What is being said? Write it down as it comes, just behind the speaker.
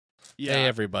Yeah. Hey,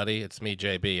 everybody. It's me,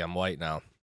 JB. I'm white now.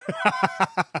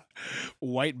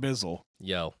 White Bizzle.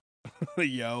 Yo.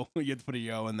 Yo. You have to put a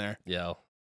yo in there. Yo.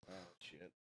 Oh, shit.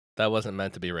 That wasn't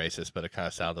meant to be racist, but it kind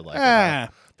of sounded like it.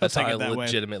 Don't That's how take I it that way.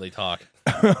 legitimately talk.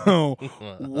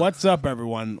 What's up,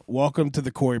 everyone? Welcome to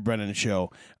the Cory Brennan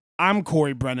Show. I'm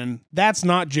Cory Brennan. That's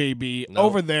not JB. Nope.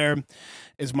 Over there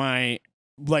is my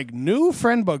new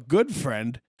friend but good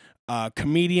friend,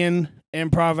 comedian,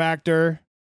 improv actor.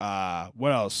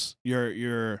 What else?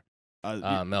 You're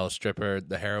male stripper,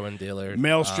 the heroin dealer.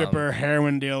 male stripper,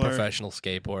 heroin dealer, professional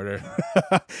skateboarder.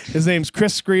 His name's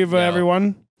Chris Scriva. Yo.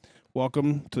 Everyone,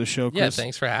 welcome to the show, Chris. Yeah,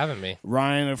 thanks for having me.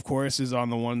 Ryan, of course, is on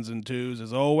the ones and twos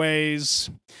as always.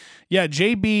 Yeah,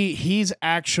 JB, he's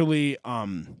actually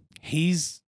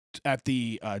he's at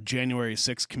the January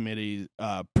 6th committee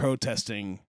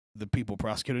protesting the people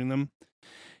prosecuting them.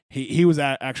 He was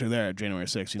actually there at January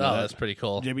 6th. You know that? That's pretty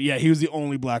cool. JB, yeah, he was the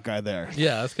only black guy there.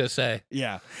 Yeah, I was gonna say.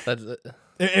 Yeah,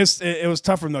 That's, it was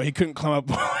tough for him though. He couldn't climb up.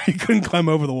 He couldn't climb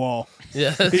over the wall.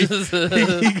 yeah.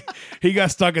 He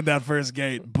got stuck at that first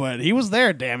gate, but he was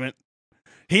there. Damn it!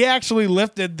 He actually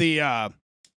lifted the guy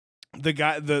the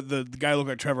guy who looked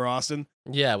like Trevor Austin.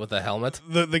 Yeah, with the helmet.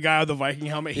 The guy with the Viking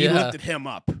helmet. He lifted him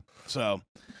up. So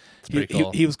It's pretty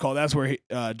cool. he was called. That's where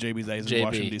JB's at. He's in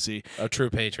Washington D.C. A true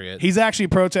patriot. He's actually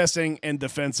protesting in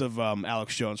defense of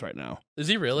Alex Jones right now. Is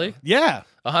he really? Yeah,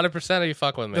 100% of you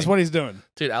fuck with me. that's what he's doing.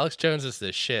 Dude, Alex Jones is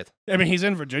this shit. I mean, he's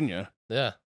in Virginia,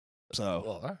 Yeah. so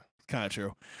Well, kind of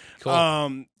true.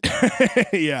 cool.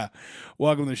 Yeah.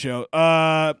 Welcome to the show.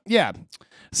 Yeah.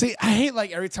 See, I hate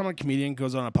every time a comedian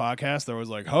goes on a podcast, they're always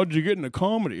like, "How'd you get into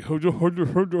comedy?" I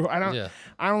don't. Yeah.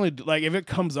 I only if it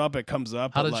comes up, it comes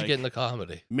up. How but, did you get into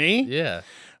comedy? me? Yeah.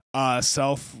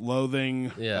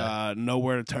 Self-loathing. Yeah.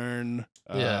 Nowhere to turn.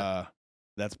 Yeah.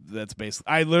 That's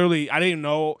basically. I didn't even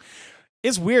know.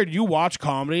 It's weird. You watch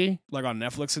comedy on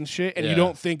Netflix and shit, and you Yeah.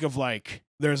 don't think of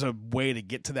there's a way to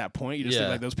get to that point. You just Yeah.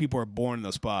 think those people are born in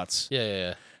those spots.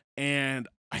 Yeah. And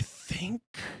I think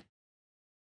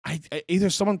I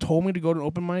either someone told me to go to an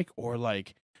open mic or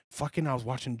fucking I was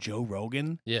watching Joe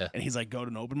Rogan Yeah. and he's like, go to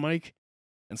an open mic.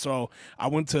 And so I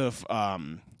went to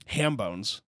Ham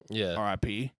Bones, Yeah.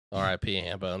 R.I.P. R.I.P.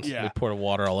 Handbones. Yeah. We poured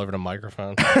water all over the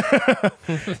microphone.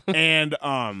 And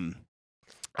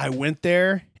I went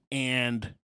there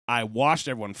and I watched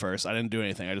everyone first. I didn't do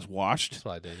anything. I just watched. That's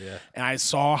what I did, yeah. And I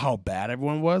saw how bad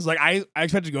everyone was. I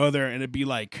expected to go there and it'd be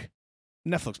like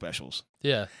Netflix specials.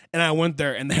 Yeah. And I went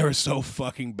there and they were so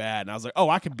fucking bad. And I was like, oh,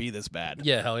 I could be this bad.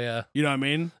 Yeah, hell yeah. You know what I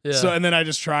mean? Yeah. So, and then I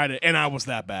just tried it and I was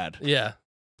that bad. Yeah.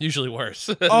 Usually worse.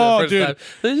 Oh, dude. Time.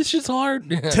 This shit's hard.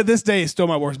 To this day, it's still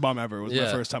my worst bomb ever. It was my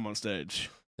Yeah. first time on stage.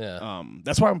 Yeah.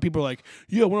 That's why when people are like,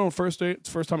 yeah, I went on a first date. It's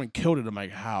the first time and killed it. I'm like,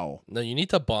 how? No, you need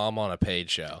to bomb on a paid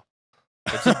show.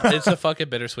 It's a fucking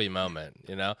bittersweet moment,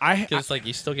 you know? Because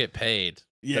you still get paid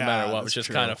no matter what, which is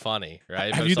kind of funny,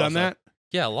 right? Have But you it's done also- that?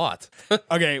 Yeah, a lot.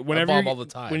 Okay, I whenever bomb all the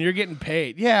time. when you're getting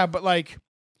paid. Yeah, but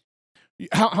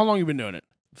how long you been doing it?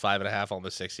 5.5,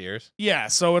 almost 6 years. Yeah,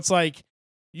 so it's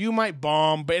you might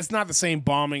bomb, but it's not the same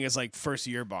bombing as first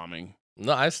year bombing.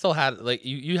 No, I still had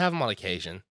you have them on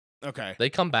occasion. Okay. They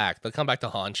come back. They'll come back to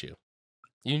haunt you.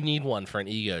 You need one for an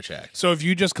ego check. So if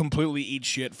you just completely eat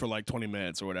shit for 20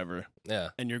 minutes or whatever, Yeah.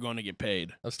 and you're going to get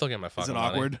paid, I'm still getting my fucking is it money.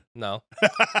 awkward? No.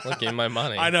 Look, give me my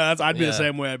money. I know I'd be the Yeah.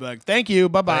 same way. I'd be like, "Thank you,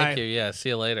 bye bye." Thank you. Yeah, see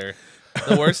you later.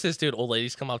 The worst is, dude, old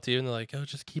ladies come up to you and they're like, "Oh,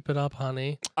 just keep it up,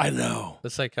 honey." I know.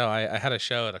 It's like, oh, I had a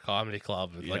show at a comedy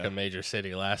club in Yeah. a major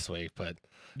city last week, but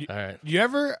all right. You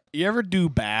ever do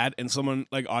bad and someone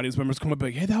audience members come up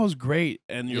like, "Hey, that was great,"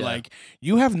 and you're Yeah. like,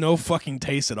 "You have no fucking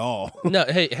taste at all." No,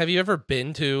 hey, have you ever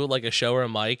been to a show or a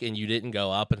mic and you didn't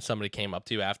go up and somebody came up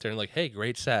to you after and "Hey,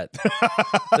 great set."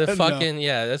 The No. fucking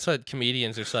yeah, that's what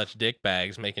comedians are, such dick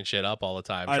bags, making shit up all the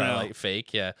time, I trying know. to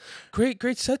fake. Yeah,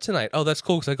 great set tonight. Oh, that's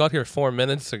cool because I got here 4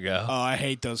 minutes ago. Oh, I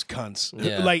hate those cunts.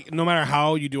 Yeah. No matter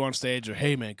how you do on stage, or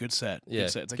 "Hey, man, good set." Yeah,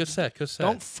 Good set. It's like, good set, good set.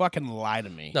 Don't fucking lie to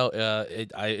me. No,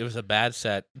 it was a bad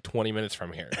set 20 minutes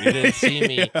from here. You didn't see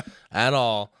me at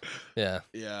all. Yeah,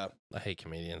 Yeah. I hate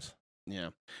comedians. Yeah.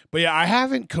 But yeah, I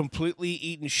haven't completely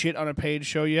eaten shit on a paid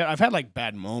show yet. I've had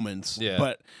bad moments. Yeah.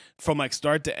 But from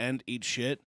start to end, eat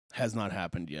shit has not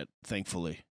happened yet,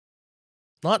 thankfully.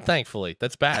 Not thankfully.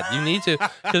 That's bad. You need to,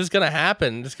 because it's going to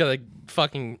happen. It's going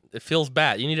to it feels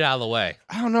bad. You need it out of the way.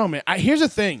 I don't know, man. Here's the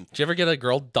thing. Did you ever get a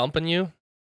girl dumping you?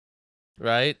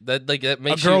 right? That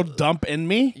makes a girl dump in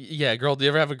me. Yeah, girl. Do you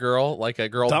ever have a girl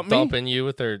dump in you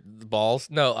with their balls?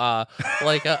 No,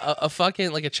 like a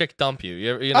fucking like a chick dump you.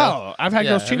 You know? Oh, I've had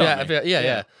girls cheat on me.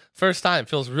 Yeah. First time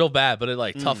feels real bad, but it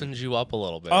like toughens you up a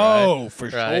little bit. Oh, right?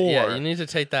 for sure. Yeah, you need to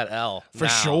take that L for now.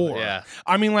 sure. Yeah,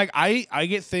 I mean, like I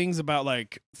get things about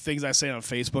like things I say on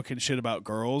Facebook and shit about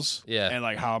girls. Yeah, and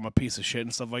like how I'm a piece of shit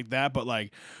and stuff like that. But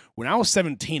like when I was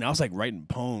 17, I was like writing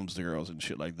poems to girls and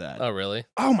shit like that. Oh, really?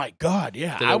 Oh my god,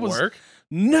 yeah. Did it work?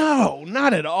 No,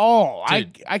 not at all.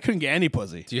 Dude, I couldn't get any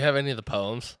pussy. Do you have any of the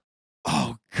poems?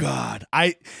 Oh god,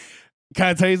 Can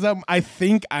I tell you something? I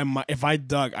think I might. If I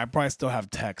dug, I probably still have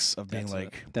texts of being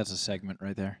that's a segment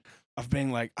right there. Of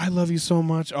being like, I love you so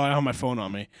much. Oh, I don't have my phone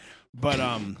on me,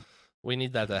 but we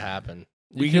need that to happen.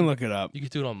 We can look it up. You can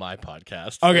do it on my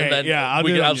podcast. Okay, and then yeah,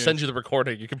 I'll send you the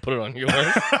recording. You can put it on yours.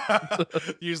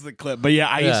 Use the clip. But yeah,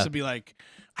 I used to be like,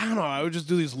 I don't know. I would just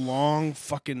do these long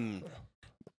fucking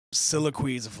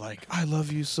soliloquies of like, I love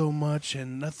you so much,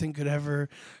 and nothing could ever.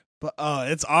 But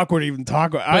it's awkward to even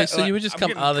talk about. Wait, so you would just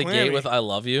come out of the gate with "I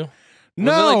love you"?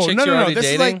 No.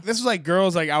 This is like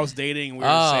girls like I was dating. We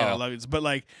were saying "I love you," but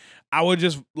like I would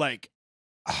just like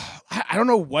I don't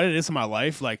know what it is in my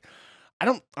life. Like I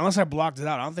don't, unless I blocked it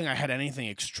out. I don't think I had anything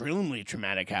extremely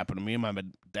traumatic happen to me. My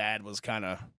dad was kind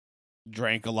of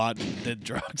drank a lot and did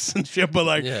drugs and shit. But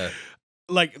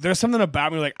like there's something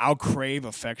about me like I'll crave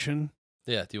affection.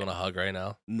 Yeah. Do you want a hug right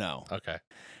now? No. Okay.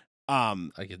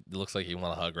 It looks like you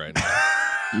want a hug right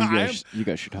now. You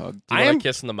guys should hug. Do you want a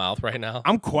kiss in the mouth right now?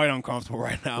 I'm quite uncomfortable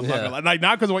right now. I'm not gonna lie. Like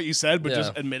not because of what you said, but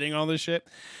just admitting all this shit.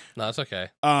 No, it's okay.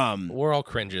 We're all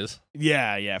cringes.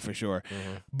 Yeah, for sure.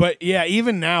 Mm-hmm. But yeah,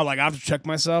 even now, like I've checked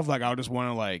myself. Like I'll just want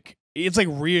to like it's like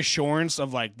reassurance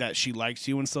of like that she likes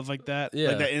you and stuff like that. Yeah,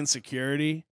 like that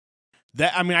insecurity.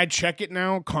 That I mean, I check it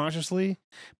now consciously,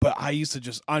 but I used to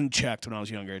just unchecked when I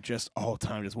was younger. Just all the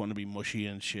time, just wanting to be mushy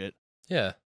and shit.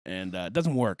 Yeah. And it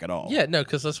doesn't work at all. Yeah, no,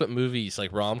 because that's what movies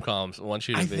like rom-coms want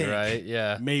you to be, right?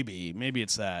 Yeah, maybe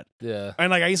it's that. Yeah,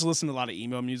 and like I used to listen to a lot of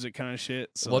emo music kind of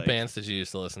shit. So what like, bands did you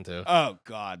used to listen to? Oh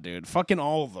god, dude, fucking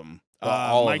all of them.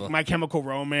 All of them. My Chemical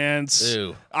Romance.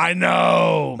 Ew, I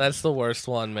know that's the worst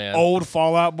one, man. Old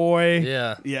Fall Out Boy.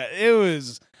 Yeah, it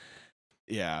was.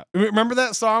 Yeah, remember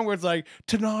that song where it's like,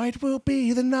 "Tonight will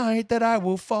be the night that I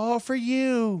will fall for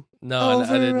you." No,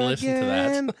 I didn't listen to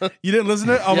that. You didn't listen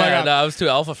to it? Oh my god, no, I was too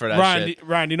alpha for that shit.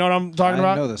 Ryan, do you know what I'm talking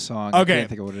about? I know the song. Okay, I can't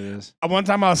think of what it is. One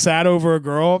time I was sat over a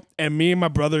girl, and me and my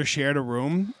brother shared a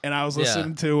room, and I was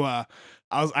listening to. I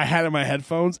had it in my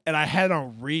headphones, and I had it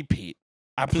on repeat.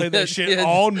 I played that shit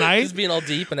all night, just being all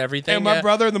deep and everything. And my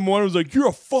brother in the morning was like, "You're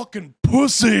a fucking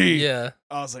pussy." Yeah,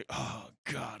 I was like, "Oh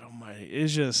god almighty!"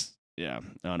 It's just. Yeah,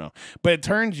 I don't know. But it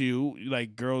turns you,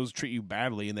 like, girls treat you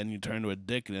badly, and then you turn to a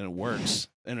dick, and then it works.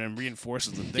 And then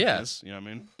reinforces the dickness. You know what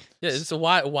I mean? Yeah, so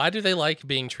why do they like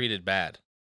being treated bad?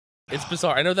 It's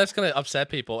bizarre. I know that's going to upset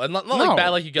people. And not like bad,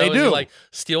 like you go and you, like,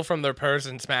 steal from their purse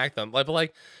and smack them. Like, but,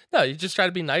 like, no, you just try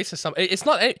to be nice to some. It's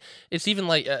not, it's even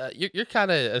like, you're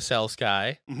kind of a sales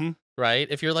guy. Mm-hmm. Right?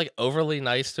 If you're like overly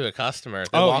nice to a customer,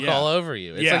 they walk all over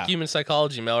you. It's like human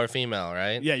psychology, male or female,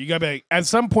 right? Yeah, you gotta be like, at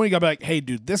some point you gotta be like, hey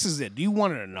dude, this is it. Do you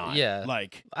want it or not? Yeah.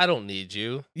 Like I don't need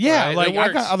you. Yeah, right? like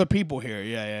I got other people here.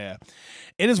 Yeah.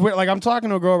 It is weird. Like I'm talking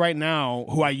to a girl right now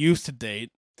who I used to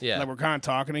date. Yeah. Like we're kind of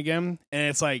talking again. And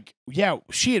it's like, yeah,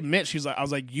 she admits, I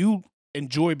was like, you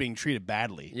enjoy being treated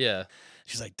badly. Yeah.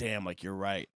 She's like, damn, like you're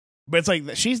right. But it's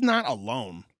like she's not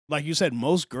alone. Like you said,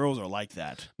 most girls are like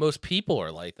that. Most people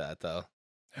are like that, though.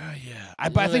 Yeah. I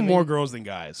think more girls than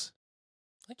guys.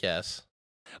 I guess.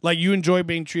 Like, you enjoy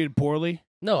being treated poorly?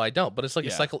 No, I don't. But it's like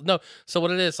a cycle. No. So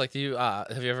what it is, like, have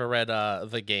you ever read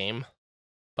The Game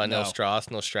by Neil Strauss,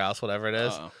 whatever it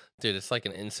is? Dude, it's like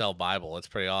an incel Bible. It's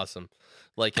pretty awesome.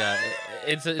 Like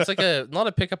it's like not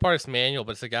a pickup artist manual,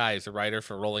 but it's a guy who's a writer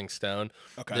for Rolling Stone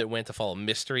that went to follow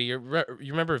mystery. You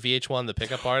remember VH1, the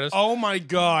pickup artist? Oh my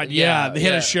god, yeah, they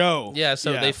had a show. Yeah,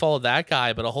 so they followed that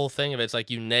guy, but a whole thing of it's like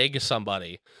you neg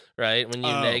somebody, right? When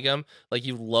you neg them, like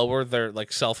you lower their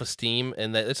like self-esteem,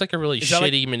 and it's like a really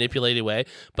shitty, manipulated way.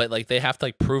 But like they have to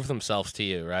like prove themselves to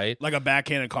you, right? Like a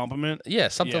backhanded compliment. Yeah,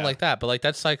 something like that. But like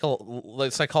that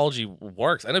psychology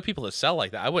works. I know people that sell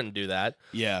like that. I wouldn't do that.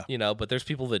 Yeah, you know, but there's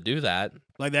people that do that.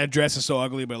 Like that dress is so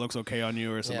ugly, but it looks okay on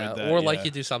you, or something like that. Or like you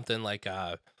do something like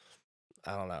I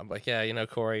don't know, like you know,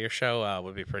 Corey, your show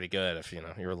would be pretty good if you know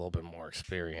you're a little bit more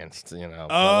experienced. You know,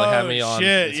 like have me on.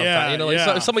 Shit, you know,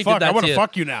 like if somebody did that. I want to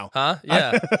fuck you now, huh?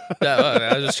 Yeah,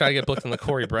 I was just trying to get booked on the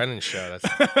Cory Brennan show.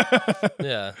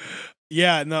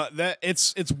 Yeah, no, that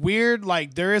it's weird.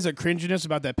 Like there is a cringiness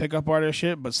about that pickup artist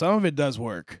shit, but some of it does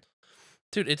work.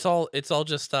 Dude, it's all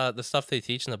just the stuff they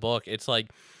teach in the book. It's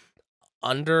like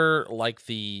under like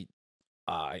the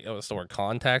what's the word,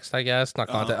 context, I guess, not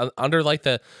context, under like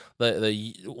the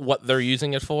what they're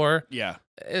using it for. Yeah,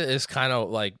 it's kind of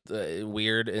like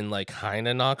weird and like kind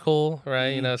of not cool, right?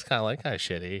 You know, it's kind of like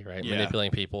shitty, right? Yeah.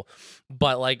 Manipulating people.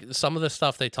 But like some of the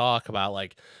stuff they talk about,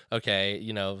 like, okay,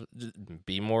 you know,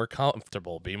 be more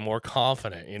comfortable, be more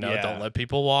confident, you know, don't let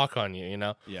people walk on you, you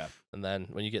know? Yeah. And then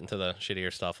when you get into the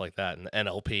shittier stuff like that, and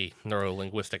NLP,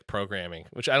 neuro-linguistic programming,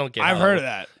 which I don't get. I've heard of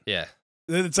that. Yeah.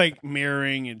 It's like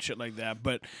mirroring and shit like that.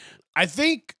 But I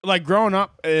think like growing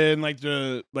up in like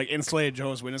the insulated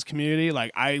Jehovah's Witness community,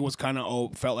 like I was kind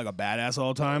of felt like a badass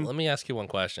all the time. Let me ask you one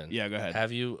question. Yeah, go ahead.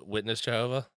 Have you witnessed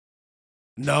Jehovah?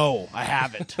 No, I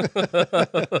haven't.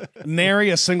 Nary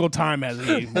a single time has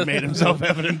he made himself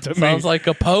evident to me. Sounds like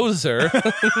a poser.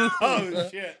 Oh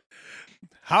shit!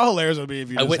 How hilarious would it be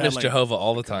if you? I witness Jehovah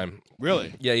all the time.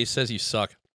 Really? Yeah, he says you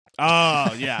suck.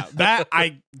 Oh yeah, that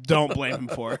I don't blame him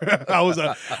for. I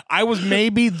was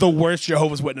maybe the worst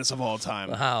Jehovah's Witness of all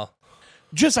time. How?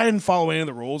 Just I didn't follow any of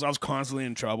the rules. I was constantly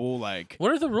in trouble. Like,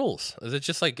 what are the rules? Is it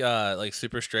just like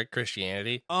super strict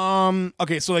Christianity?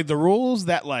 Okay, so like the rules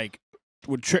that like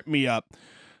would trip me up.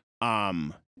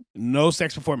 No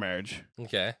sex before marriage.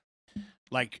 Okay.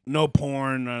 Like no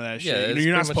porn, none of that shit. Yeah,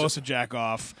 You're not supposed to jack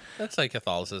off. That's like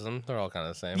Catholicism. They're all kind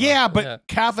of the same. Yeah, but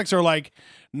Catholics are like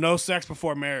no sex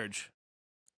before marriage.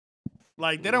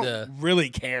 Like they don't really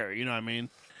care. You know what I mean?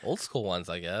 Old school ones,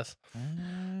 I guess.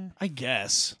 I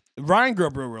guess Ryan grew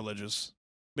up real religious,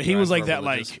 but he was like that,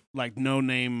 like no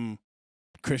name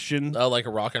Christian. Oh, like a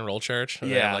rock and roll church.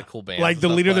 Yeah, like cool bands. Like the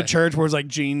leader of the church wears like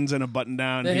jeans and a button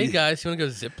down. Hey guys, you want to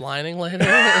go zip lining later?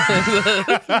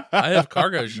 I have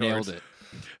cargo shorts. Nailed it.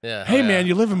 Yeah. Hey man,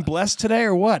 you living blessed today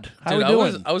or what? How Dude, we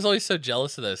doing? I was always so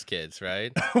jealous of those kids,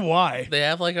 right? Why? They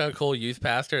have like a cool youth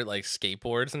pastor at like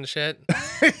skateboards and shit.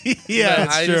 Yeah,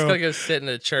 I true. just gotta go sit in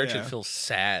a church and feel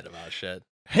sad about shit.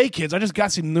 Hey kids, I just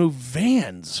got some new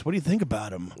Vans. What do you think about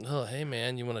them? Oh, hey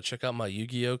man, you want to check out my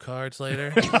Yu-Gi-Oh cards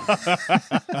later?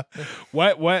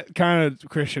 What kind of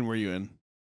Christian were you in?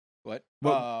 What?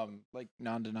 Like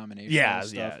non-denominational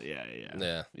stuff.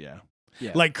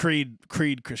 Yeah. Like Creed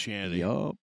Christianity.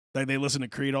 Yup. Like they listen to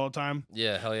Creed all the time.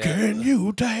 Yeah, hell yeah. Can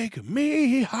you take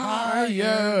me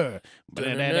higher?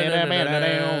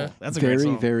 That's a great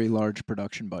song. Very large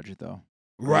production budget though.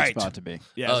 Right. It's about to be.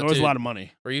 Yeah, it's always a lot of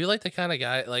money. Were you like the kind of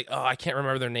guy like, oh, I can't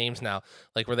remember their names now,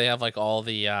 like where they have like all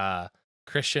the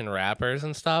Christian rappers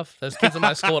and stuff? Those kids in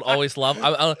my school would always love.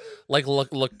 Like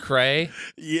Lecrae.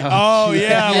 Yeah. Oh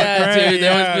yeah. Yeah, Lecrae, dude. They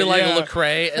always be like yeah.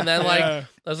 Lecrae, and then like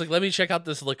I was like, let me check out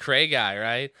this Lecrae guy,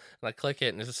 right? And I click it,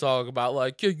 and it's a song about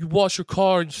like, yeah, you wash your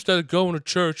car instead of going to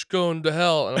church, going to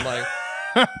hell, and I'm like,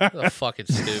 that's fucking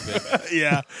stupid.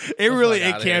 Yeah,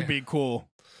 it can't be cool.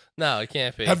 No, it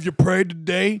can't be. Have you prayed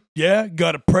today? Yeah,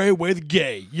 gotta pray with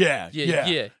gay. Yeah.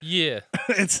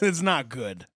 It's not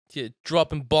good. Yeah,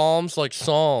 dropping bombs like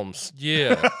psalms.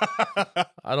 Yeah.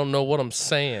 I don't know what I'm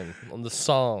saying on the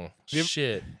song.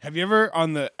 Shit. Have you ever,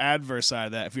 on the adverse side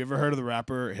of that, have you ever heard of the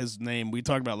rapper, his name, we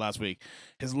talked about last week,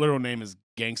 his literal name is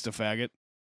Gangsta Faggot?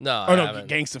 No, Oh, no,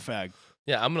 Gangsta Fag.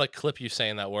 Yeah, I'm going to clip you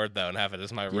saying that word, though, and have it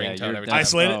as my ringtone every time.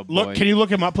 Isolate it. Look, can you look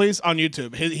him up, please, on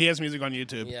YouTube? He has music on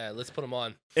YouTube. Yeah, let's put him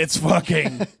on. It's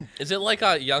fucking... Is it like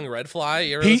a Young Red Fly?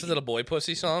 You ever listen to the Boy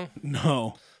Pussy song?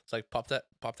 No. It's like, pop that,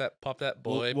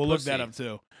 boy. We'll look that up,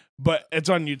 too. But it's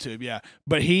on YouTube, yeah.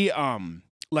 But he,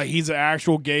 like, he's an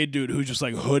actual gay dude who's just,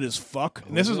 like, hood as fuck.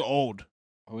 And this is old.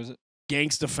 Who is it?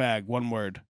 Gangsta Fag, one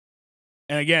word.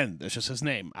 And again, that's just his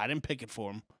name. I didn't pick it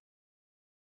for him.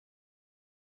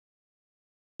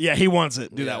 Yeah, he wants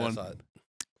it. Do that one.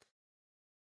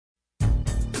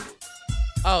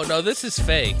 Oh, no, this is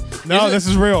fake. No, this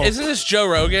is real. Isn't this Joe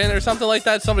Rogan or something like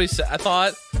that? Somebody said, I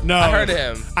thought. No. I heard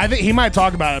him. I think he might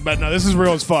talk about it, but no, this is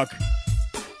real as fuck.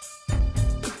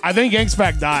 I think Gangsta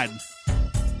Fag died.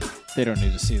 They don't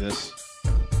need to see this.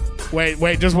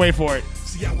 Wait, just wait for it.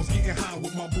 See, I was getting high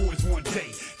with my boys one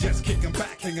day. Just kicking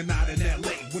back, hanging out in LA.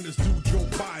 When this dude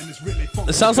drove by and it's really fun.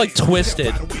 It sounds like Twisted.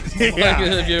 Yeah. Like,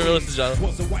 if you ever listen to John.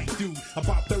 Was a white dude,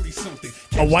 about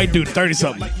 30-something. A white dude,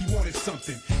 30-something. Like he wanted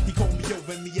something. He called me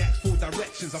over and he asked for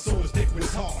directions. I saw his dick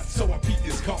was hard, so I beat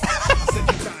his car. I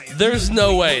said, "You're dying." There's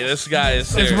no way this guy is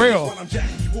serious. It's real. While I'm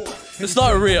jacking you off. It's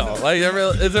not real. Like,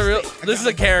 is it real? This is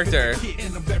a character.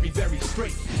 And I'm very, very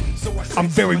straight. So I said, I'm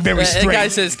very, very And the guy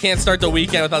straight. says can't start the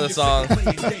weekend without a song.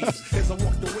 As I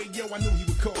walked away, yo, I knew he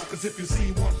would call. 'Cause if you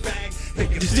see one fag,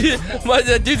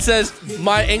 The dude says,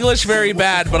 my English very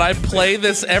bad, but I play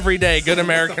this every day. Good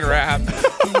American rap.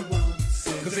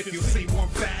 Cause if you see one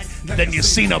fag, Then you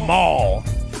seen them all.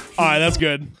 All right, that's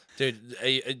good.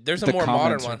 Dude, there's a more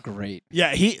modern one. Great.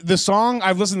 Yeah, the song,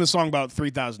 I've listened to the song about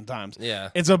 3,000 times.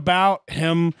 Yeah. It's about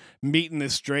him meeting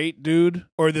this straight dude,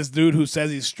 or this dude who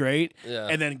says he's straight,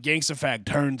 and then Gangsta Fag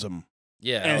turns him.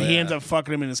 Yeah. And he ends up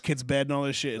fucking him in his kid's bed and all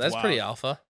this shit. That's pretty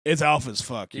alpha. It's alpha as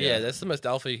fuck. Yeah, that's the most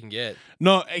alpha you can get.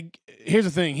 No, here's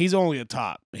the thing. He's only a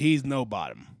top. He's no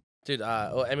bottom. Dude,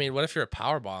 I mean, what if you're a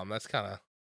power bomb? That's kind of...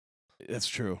 That's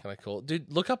true. Kind of cool.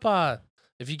 Dude, look up,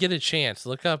 if you get a chance,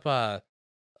 look up,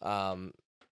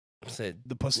 say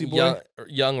the Pussy Boy?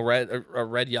 Young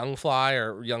Red Young Fly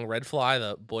or Young Red Fly,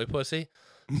 the Boy Pussy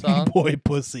song. Boy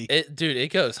Pussy. Dude,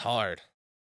 it goes hard.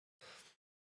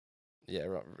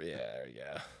 Yeah.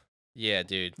 Yeah,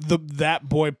 dude. That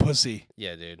Boy Pussy.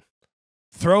 Yeah, dude.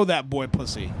 Throw that boy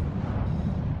pussy.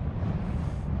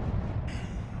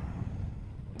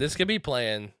 This could be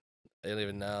playing. I don't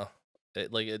even know.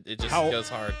 It just goes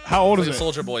hard. How old is it?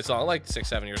 Soldier Boy song, like 6,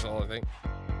 7 years old, I think.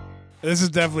 This is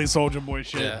definitely Soldier Boy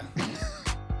shit. Yeah.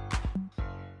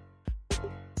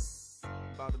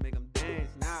 About to make them dance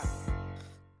now.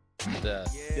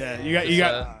 Yeah, you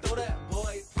got. Throw that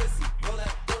boy pussy. Throw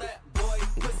that boy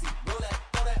pussy. Throw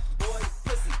that boy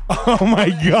pussy. Oh my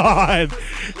god.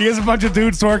 He has a bunch of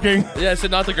dudes twerking. Yeah, it's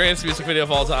not the greatest music video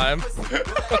of all time.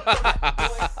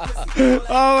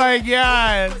 Oh my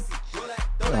god.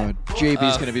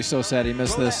 JB's gonna be so sad he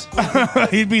missed this.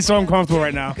 He'd be so uncomfortable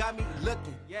right now.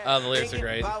 Oh, the lyrics are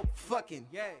great.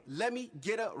 Let me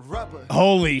get a rubber.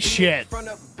 Holy shit. Front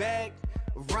of bag,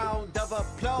 round of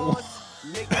applause.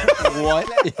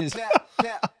 What is?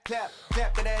 Clap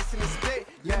that ass in the split.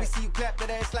 Let me see you clap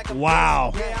that ass like a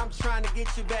wow. Yeah, I'm trying to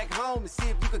get you back home and see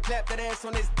if you can clap that ass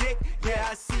on this dick. Yeah,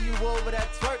 I see you over there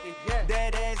twerking. Yeah,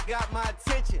 that ass got my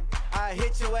attention. I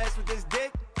hit your ass with this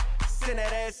dick. Send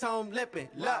that ass home lipping.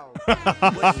 Look.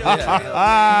 What's your All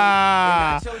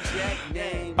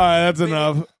right, that's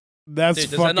enough. That's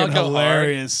Dude, fucking that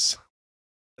hilarious.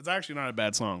 It's actually not a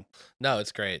bad song. No,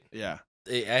 it's great. Yeah.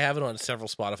 I have it on several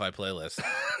Spotify playlists.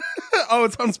 Oh,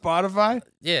 it's on Spotify?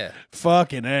 Yeah.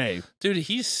 Fucking A. Dude,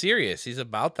 he's serious. He's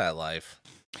about that life.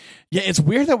 Yeah, it's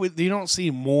weird that you don't see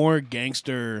more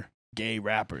gangster gay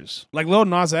rappers. Like Lil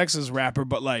Nas X is rapper,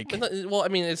 but like... Well, I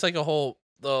mean, it's like the whole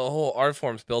art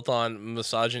form's built on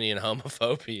misogyny and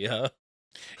homophobia.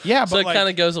 Yeah, but so it kind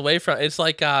of goes away from... It's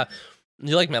like...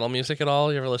 you like metal music at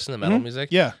all? You ever listen to metal music?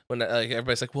 Yeah. When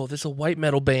everybody's like, well, this is a white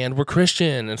metal band. We're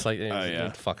Christian. It's like, yeah.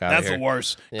 Get the fuck out of here. That's the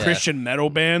worst. Yeah. Christian metal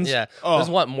bands? Yeah. Oh.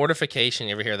 There's what? Mortification.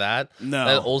 You ever hear that? No.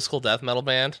 That old school death metal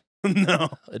band? No.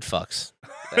 It fucks.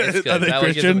 Are they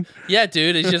Christian? Yeah,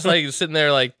 dude. It's just like sitting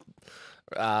there like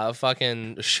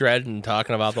fucking shredding,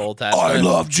 talking about the Old Testament. I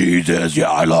love Jesus. Yeah,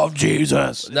 I love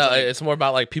Jesus. No, it's more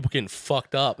about like people getting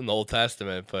fucked up in the Old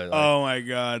Testament. But like, oh my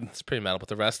God. It's pretty metal. But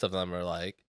the rest of them are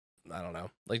like, I don't know.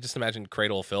 Like, just imagine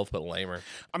Cradle of Filth, but lamer.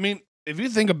 I mean, if you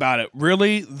think about it,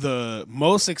 really the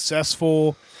most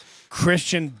successful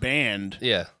Christian band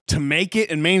to make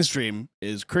it in mainstream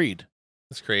is Creed.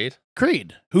 It's Creed?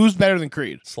 Creed. Who's better than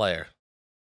Creed? Slayer.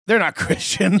 They're not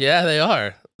Christian. Yeah, they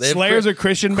are. Slayer's a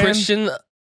Christian band? Christian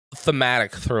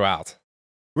thematic throughout.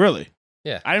 Really?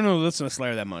 Yeah. I didn't really listen to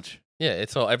Slayer that much. Yeah,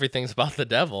 it's all everything's about the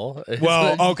devil.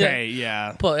 Well, okay,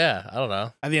 yeah. But yeah, I don't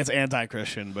know. I think it's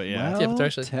anti-Christian, but yeah. Well,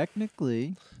 yeah,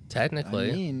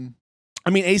 technically. I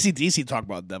mean, AC/DC talk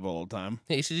about the devil all the time.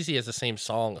 Yeah, AC/DC has the same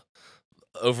song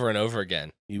over and over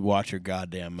again. You watch your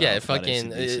goddamn mouth. Yeah,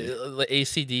 fucking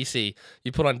AC/DC.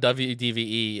 You put on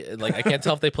WDVE. Like, I can't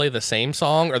tell if they play the same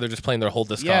song or they're just playing their whole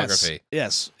discography.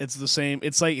 Yes, it's the same.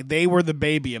 It's like they were the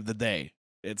baby of the day.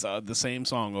 It's the same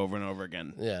song over and over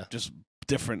again. Yeah. Just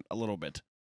different a little bit.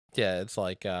 Yeah, it's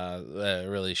like a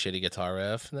really shitty guitar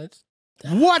riff.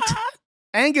 What?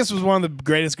 Angus was one of the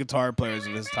greatest guitar players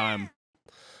of his time.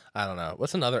 I don't know.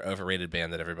 What's another overrated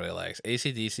band that everybody likes?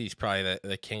 AC/DC is probably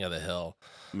the king of the hill.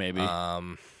 Maybe.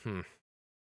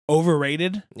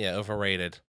 Overrated? Yeah,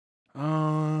 overrated.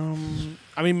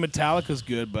 I mean, Metallica's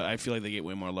good, but I feel like they get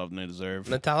way more love than they deserve.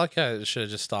 Metallica should have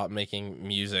just stopped making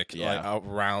music like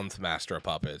around Master of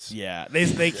Puppets. Yeah,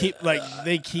 they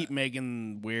keep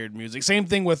making weird music. Same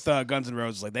thing with Guns N'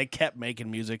 Roses. Like they kept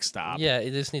making music stop. Yeah, they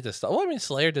just need to stop. Well, I mean,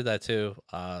 Slayer did that too,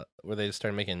 where they just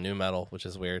started making new metal, which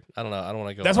is weird. I don't know. I don't want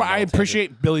to go. That's why I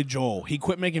appreciate Billy Joel. He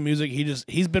quit making music.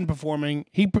 He's been performing.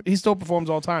 He still performs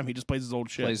all the time. He just plays his old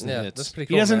shit. Yeah, that's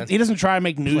pretty cool. He doesn't try to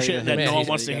make new shit that no one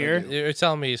wants to hear. You're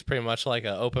telling me he's pretty much like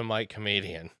an open mic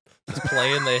comedian. He's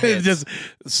playing the hits. Just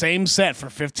same set for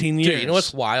 15 years. Dude, you know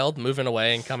what's wild? Moving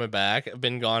away and coming back. I've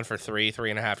been gone for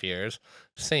 3.5 years.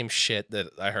 Same shit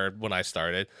that I heard when I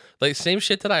started. Like, same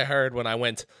shit that I heard when I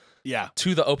went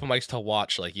to the open mics to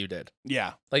watch like you did.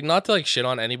 Yeah. Like, not to like shit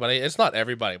on anybody. It's not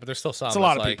everybody, but there's still some. It's a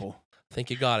lot of people. think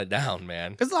you got it down,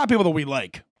 man. There's a lot of people that we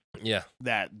like. Yeah.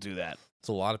 That do that. It's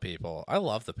a lot of people. I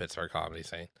love the Pittsburgh comedy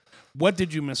scene. What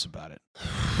did you miss about it?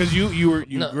 Because you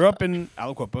grew up in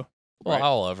Aliquippa. Well, right?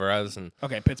 all over. I was in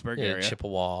Pittsburgh area.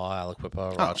 Chippewa,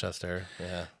 Aliquippa, Rochester.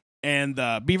 Yeah. And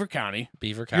Beaver County.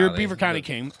 Beaver County. You're a Beaver County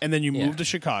king, and then you moved to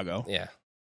Chicago. Yeah.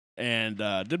 And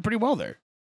did pretty well there.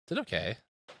 Did okay.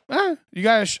 You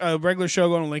got a regular show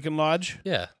going to Lincoln Lodge.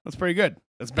 Yeah. That's pretty good.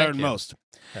 That's better than most.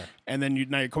 Yeah. And then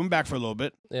now you're coming back for a little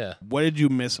bit. Yeah. What did you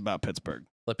miss about Pittsburgh?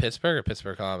 Like Pittsburgh or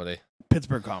Pittsburgh comedy?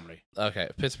 Pittsburgh comedy. Okay,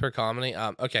 Pittsburgh comedy.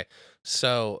 Okay,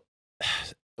 so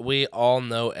we all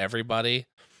know everybody,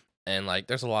 and like,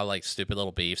 there's a lot of like stupid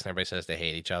little beefs, and everybody says they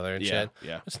hate each other and shit.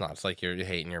 Yeah. It's not. It's like you're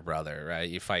hating your brother, right?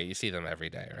 You fight. You see them every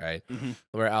day, right? Mm-hmm.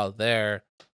 We're out there.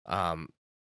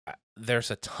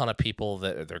 There's a ton of people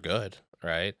that they're good,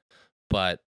 right?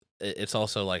 But it's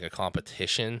also like a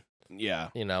competition. Yeah.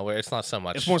 You know, where it's not so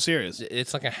much. It's more serious.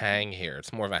 It's like a hang here.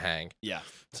 It's more of a hang. Yeah.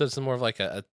 So it's more of like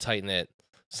a tight knit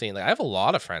scene. Like, I have a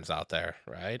lot of friends out there,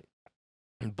 right?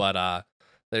 But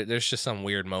there's just some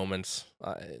weird moments.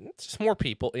 It's just more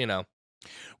people, you know.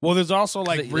 Well, there's also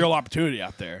like real opportunity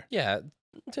out there. Yeah,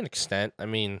 to an extent. I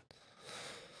mean,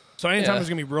 so anytime there's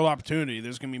gonna be real opportunity,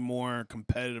 there's gonna be more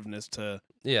competitiveness to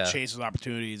yeah. chase those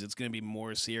opportunities. It's gonna be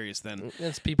more serious than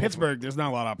It's people Pittsburgh. There's not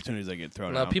a lot of opportunities that get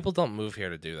thrown out. No, people don't move here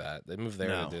to do that. They move there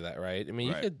No. to do that, right? I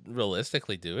mean, Right. you could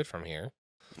realistically do it from here.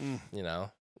 You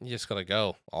know, you just gotta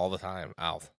go all the time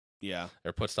out. Yeah.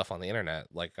 Or put stuff on the internet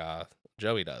like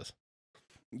Joey does.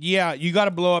 Yeah, you got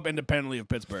to blow up independently of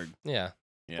Pittsburgh. Yeah.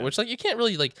 Yeah. Which, like, you can't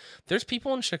really, like, there's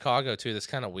people in Chicago, too, that's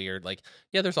kind of weird. Like,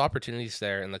 yeah, there's opportunities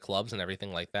there in the clubs and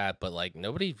everything like that, but, like,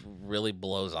 nobody really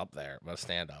blows up there about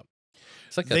stand-up.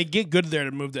 It's like they get good there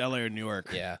to move to LA or New York.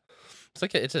 Yeah. It's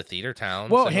like it's a theater town.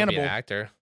 Well, so Hannibal. Be an actor.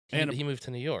 He moved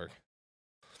to New York.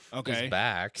 Okay. He's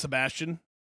back. Sebastian?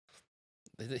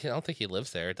 I don't think he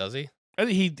lives there, does he? I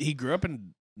think he grew up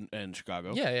in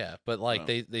Chicago. Yeah. But, like,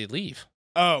 they leave.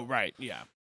 Oh, right. Yeah.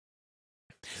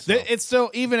 So, It's still,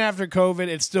 even after COVID,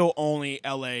 it's still only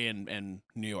LA and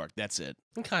New York. That's it.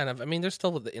 kind of. I mean, there's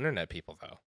still the internet people,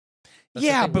 though. That's the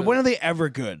Yeah, thing but with- when are they ever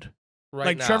good? right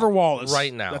like now, Trevor Wallace.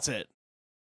 Right now. That's it.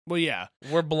 Well, yeah.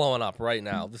 We're blowing up right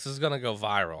now. This is going to go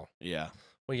viral. Yeah.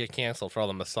 We get canceled for all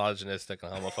the misogynistic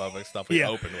and homophobic stuff we Yeah.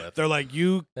 open with. They're like,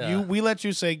 we Yeah. let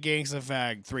you say gangsta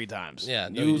fag 3 times. Yeah.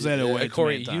 You said it way too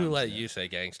Corey, many times. you let you say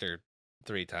gangster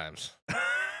 3 times.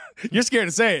 You're scared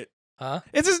to say it. Huh?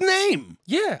 It's his name.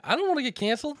 Yeah. I don't want to get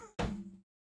canceled.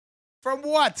 From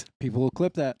what? People will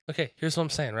clip that. Okay. Here's what I'm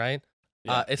saying, right?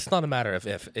 Yeah. It's not a matter of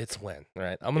if, it's when,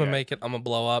 right? I'm going to Yeah. make it. I'm going to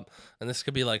blow up. And this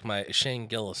could be like my Shane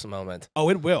Gillis moment. Oh,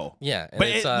 it will. Yeah. And But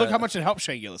it's, look how much it helped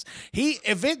Shane Gillis.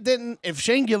 If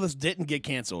Shane Gillis didn't get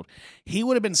canceled, he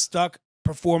would have been stuck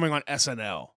performing on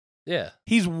SNL. Yeah.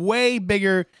 He's way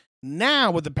bigger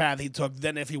now with the path he took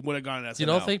than if he would have gone on SNL. You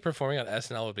don't think performing on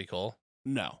SNL would be cool?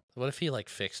 No, What if he, like,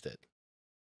 fixed it?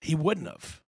 he wouldn't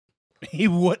have. He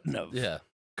wouldn't have. Yeah.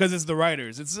 Because it's the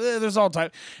writers. It's there's all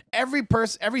type.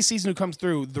 Every season who comes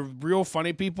through, the real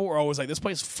funny people are always like, this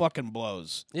place fucking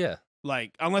blows. Yeah.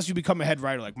 Like, unless you become a head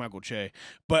writer like Michael Che.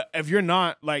 But if you're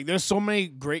not, like, there's so many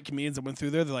great comedians that went through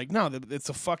there. They're like, no, it's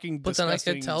a fucking But then I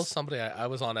disgusting... could tell somebody I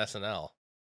was on SNL.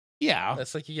 Yeah.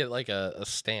 That's like you get like a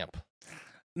stamp.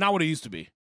 Not what it used to be.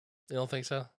 You don't think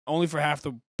so? Only for half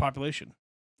the population.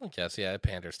 I guess, yeah, it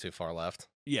panders too far left.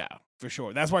 Yeah, for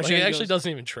sure. That's why Like, Shane he actually Gillis...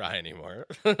 doesn't even try anymore.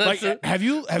 Like, have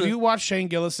you watched Shane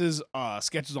Gillis's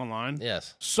sketches online?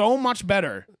 Yes. So much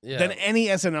better Yeah. than any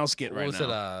SNL skit What right was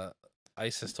now. it?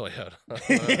 ISIS Toyota.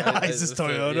 Yeah, ISIS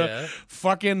Toyota. Yeah.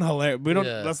 Fucking hilarious. We don't.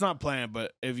 Yeah. Let's not plan.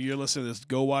 But if you're listening to this,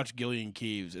 go watch Gillian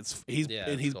Keeves. He's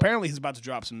cool. apparently he's about to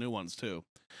drop some new ones too,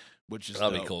 which is That'll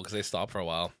dope. be cool because they stopped for a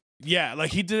while. Yeah,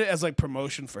 like he did it as like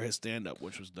promotion for his stand up,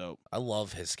 which was dope. I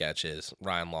love his sketches,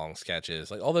 Ryan Long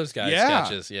sketches, like all those guys' Yeah.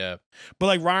 sketches. Yeah. But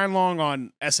like Ryan Long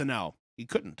on SNL, he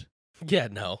couldn't. Yeah,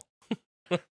 no.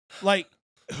 Like,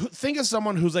 think of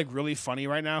someone who's like really funny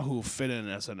right now who fit in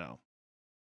SNL.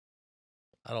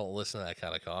 I don't listen to that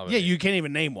kind of comedy. Yeah, you can't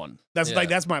even name one. That's Yeah. like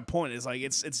that's my point. It's like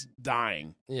it's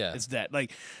dying. Yeah. It's dead.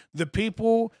 Like the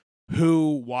people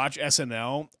who watch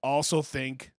SNL also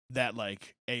think that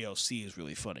like AOC is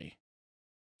really funny.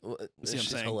 Well, See what I'm she's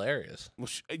saying? hilarious. Well,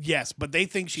 yes, but they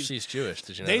think she's Jewish.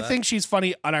 Did you know they that? think she's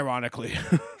funny unironically.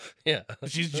 Yeah.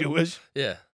 She's Jewish.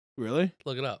 Yeah. Really?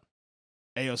 Look it up.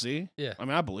 AOC? Yeah. I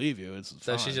mean, I believe you. It's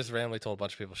So fine. she just randomly told a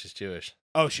bunch of people she's Jewish.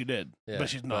 Oh, she did. Yeah. But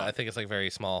she's not. I think it's like very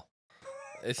small.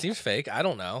 It seems fake. I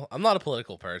don't know. I'm not a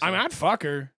political person. I mean, I'd fuck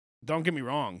her. Don't get me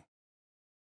wrong.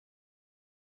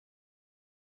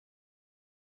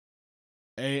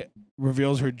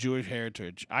 reveals her Jewish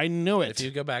heritage. I knew it. If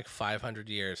you go back 500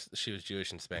 years, she was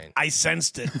Jewish in Spain. I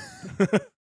sensed it.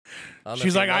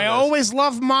 She's like, I always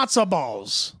love matzo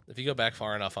balls. If you go back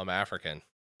far enough, I'm African.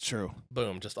 True.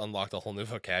 Boom, just unlocked a whole new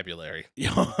vocabulary.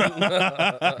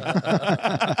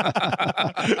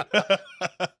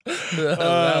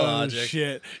 Oh,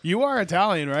 shit. You are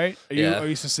Italian, right? Are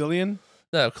you Sicilian?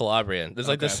 No, Calabrian. It's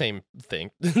like the same thing.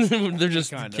 They're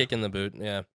just kicking the boot.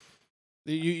 Yeah.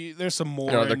 There's some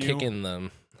more. No, they're kicking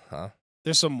them. Huh?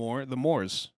 There's some more. The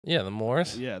Moors. Yeah, the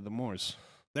Moors. Yeah, the Moors.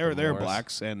 They're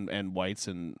blacks and whites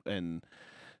and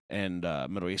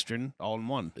Middle Eastern all in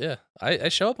one. Yeah, I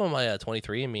show up on my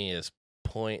 23andMe as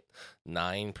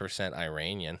 0.9%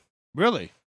 Iranian.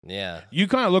 Really? Yeah. You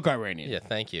kind of look Iranian. Yeah,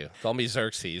 thank you. Call me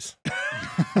Xerxes.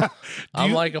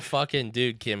 I'm like a fucking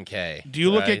dude, Kim K. Do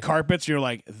you look at carpets? You're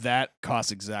like, that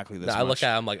costs exactly this much. I look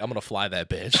at it, I'm like, I'm going to fly that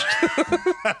bitch.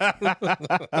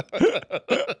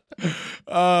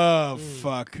 Oh,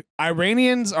 fuck.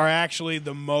 Iranians are actually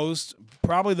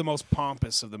probably the most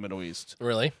pompous of the Middle East.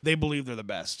 Really? They believe they're the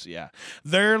best, yeah.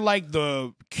 They're like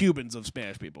the Cubans of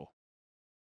Spanish people.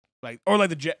 Like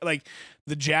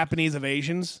the Japanese of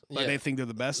Asians. Like they think they're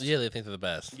the best. Yeah, they think they're the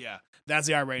best. Yeah. That's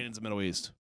the Iranians of the Middle East.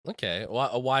 Okay.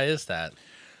 Why is that?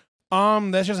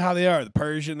 That's just how they are. The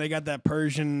Persian, they got that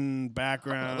Persian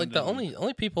background. Like the only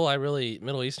people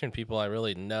Middle Eastern people I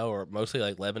really know are mostly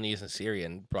like Lebanese and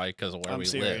Syrian, probably because of where we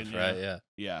live, right?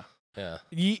 Yeah.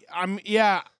 I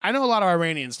know a lot of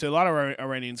Iranians too. A lot of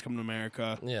Iranians come to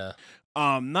America. Yeah.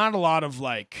 Not a lot of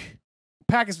like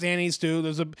Pakistanis too.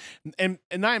 There's and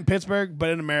not in Pittsburgh, but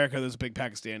in America, there's a big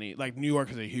Pakistani. Like New York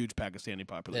is a huge Pakistani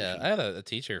population. Yeah, I had a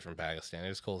teacher from Pakistan. He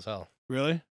was cool as hell.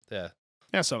 Really? Yeah.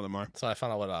 Yeah, some of them are. So I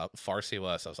found out what Farsi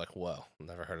was. I was like, whoa,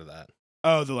 never heard of that.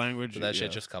 Oh, the language. Did that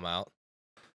shit just come out?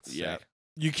 Yeah.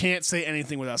 You can't say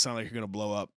anything without sounding like you're gonna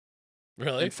blow up.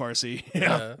 Really? Like Farsi.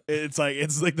 Yeah. It's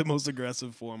like the most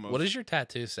aggressive form of. What does your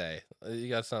tattoo say? You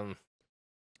got some.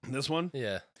 This one?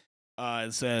 Yeah.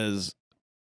 It says,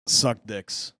 "Suck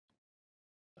dicks."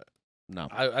 No.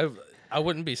 I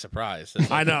wouldn't be surprised.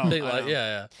 I know.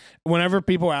 Yeah. Whenever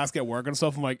people ask at work and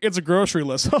stuff, I'm like, it's a grocery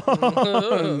list.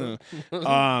 And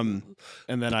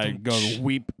then I go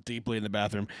weep deeply in the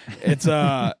bathroom. It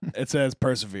says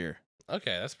persevere.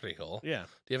 Okay, that's pretty cool. Yeah.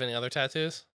 Do you have any other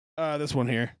tattoos? This one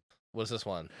here. What's this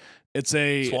one? It's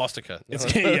a swastika. It's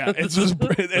just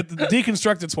it's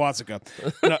deconstructed swastika.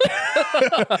 No.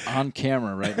 On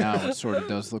camera right now, it sort of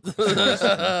does look like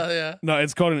yeah. No,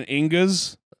 it's called an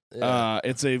Ingas. Yeah.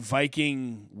 It's a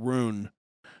Viking rune,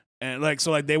 and like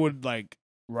they would like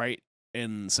write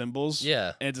in symbols.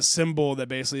 Yeah, and it's a symbol that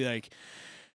basically like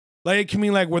it can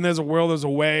mean like when there's a will, there's a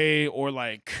way, or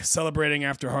like celebrating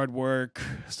after hard work,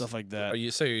 stuff like that. Are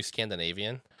you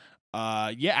Scandinavian?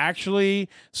 Yeah, actually.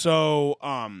 So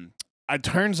it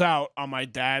turns out on my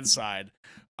dad's side,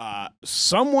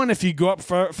 someone, if you go up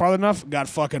farther enough, got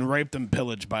fucking raped and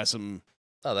pillaged by some.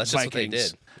 Oh, that's Vikings. Just what they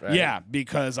did. Right? Yeah,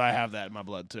 because I have that in my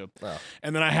blood too. Oh.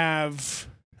 And then I have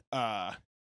on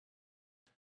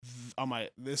my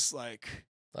the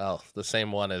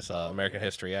same one as American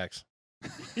History X.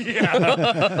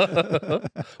 Yeah.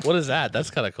 What is that? That's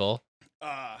kind of cool.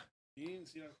 You didn't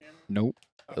see it on camera? Nope.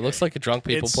 Okay. It looks like drunk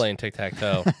people playing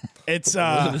tic-tac-toe. It's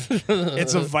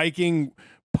a Viking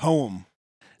poem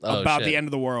about shit. the end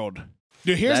of the world.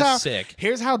 Dude, sick.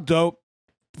 Here's how dope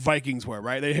Vikings were,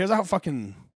 right? Here's how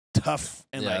fucking tough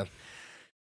and like.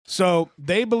 So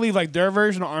they believe like their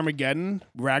version of Armageddon,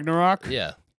 Ragnarok.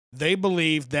 Yeah. They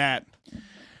believe that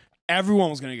everyone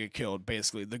was gonna get killed.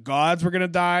 Basically, the gods were gonna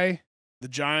die, the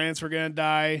giants were gonna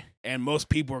die, and most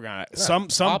people were gonna. Some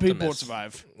people would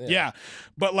survive. Yeah,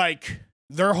 but like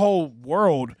their whole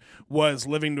world was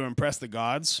living to impress the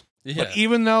gods. Yeah. But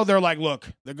even though they're like, look,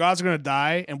 the gods are gonna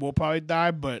die, and we'll probably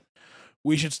die, but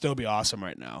we should still be awesome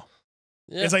right now.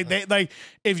 Yeah. It's like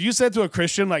if you said to a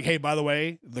Christian, like, hey, by the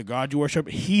way, the God you worship,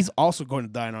 he's also going to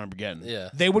die in Armageddon. Yeah.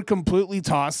 They would completely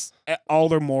toss all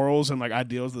their morals and like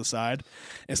ideals to the side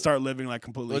and start living like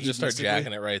completely. They'll just start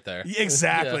jacking it right there.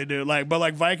 Exactly, dude.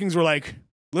 But Vikings were like,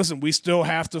 listen, we still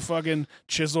have to fucking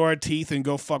chisel our teeth and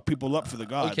go fuck people up for the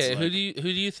gods. Okay, who do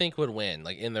you think would win,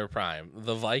 like in their prime?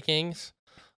 The Vikings,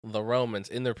 the Romans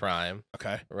in their prime.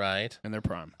 Okay. Right? In their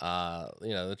prime.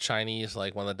 The Chinese,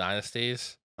 like one of the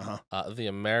dynasties. The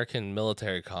American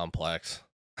military complex.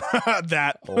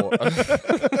 That. Or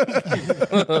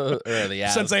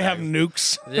the since they have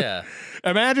nukes. Yeah.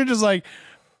 Imagine just like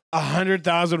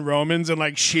 100,000 Romans and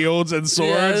like shields and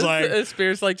swords. Like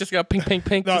spears like just got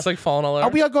pink, just like falling all over.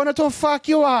 We are going to fuck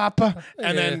you up.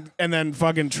 And then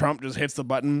fucking Trump just hits the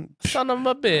button. Son of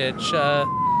a bitch.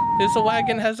 His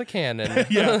wagon has a cannon.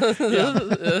 Yeah. What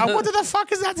the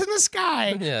fuck is that in the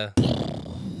sky? Yeah.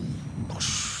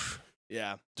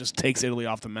 Yeah. Just takes Italy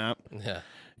off the map. Yeah.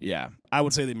 Yeah. I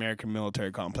would say the American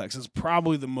military complex is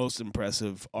probably the most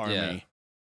impressive army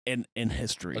in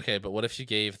history. Okay, but what if you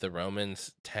gave the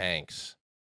Romans tanks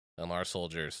and our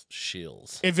soldiers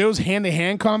shields? If it was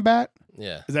hand-to-hand combat?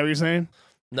 Yeah. Is that what you're saying?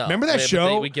 No. Remember that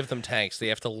show? We give them tanks. They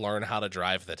have to learn how to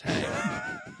drive the tank.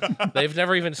 They've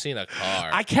never even seen a car.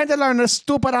 I can't learn a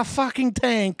stupid fucking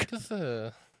tank.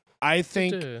 I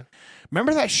think.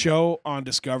 Remember that show on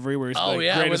Discovery where it's where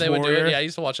they would do it? Yeah, I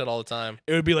used to watch it all the time.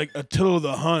 It would be like Attila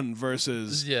the Hun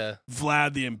versus Yeah.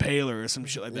 Vlad the Impaler or some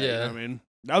shit like that. Yeah. You know what I mean?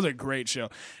 That was a great show.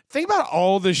 Think about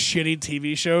all the shitty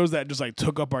TV shows that just like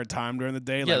took up our time during the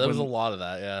day. Yeah, like there was a lot of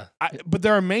that, yeah. But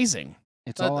they're amazing.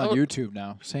 It's all on YouTube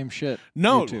now. Same shit.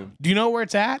 No. YouTube. Do you know where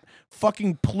it's at?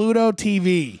 Fucking Pluto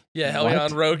TV. Yeah, hell yeah,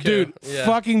 on Roku. Dude, yeah.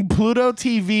 fucking Pluto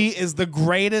TV is the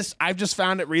greatest. I've just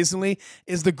found it recently.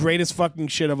 Is the greatest fucking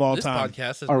shit of all This time.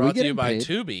 podcast is Are we brought to you getting by paid?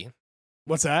 Tubi.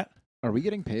 What's that? Are we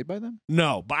getting paid by them?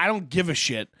 No, but I don't give a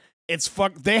shit. It's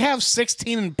They have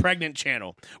 16 and pregnant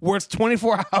channel where it's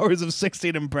 24 hours of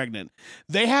 16 and pregnant.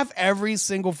 They have every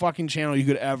single fucking channel you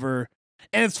could ever,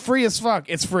 and it's free as fuck.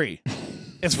 It's free.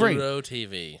 It's free. Pluto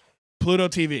TV. Pluto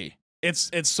TV. It's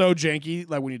so janky.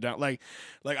 Like when you don't like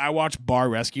I watch Bar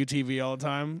Rescue TV all the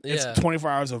time. Yeah. It's 24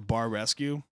 hours of Bar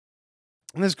Rescue,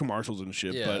 and there's commercials and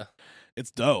shit. Yeah. But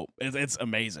it's dope. It's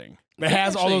amazing. It I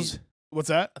has all actually- those. What's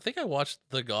that? I think I watched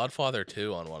The Godfather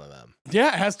 2 on one of them. Yeah,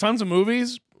 it has tons of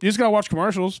movies. You just gotta watch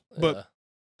commercials. But Yeah.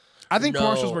 I think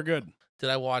commercials No. were good. Did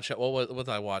I watch it? What did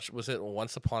I watch? Was it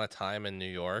Once Upon a Time in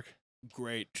New York?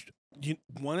 Great.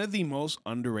 One of the most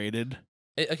underrated.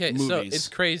 Okay, so Movies. it's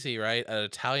crazy, right? An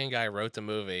Italian guy wrote the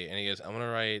movie, and he goes, "I'm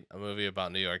gonna write a movie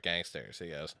about New York gangsters." He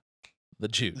goes, "The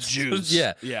Jews." Jews.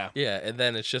 yeah, Yeah. yeah. And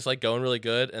then it's just like going really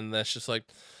good, and then it's just like,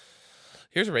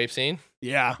 here's a rape scene,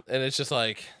 Yeah. and it's just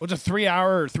like, Well, it's a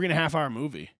 3-hour or 3.5-hour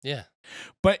movie. yeah,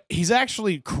 But he's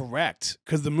actually correct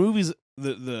because the movie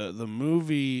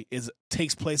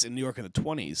takes place in New York in the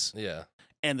 20s, yeah,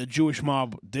 and the Jewish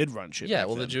mob did run shit. yeah. back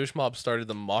Well, the then. Jewish mob started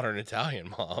the modern Italian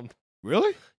mob.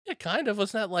 Really? Yeah, kind of.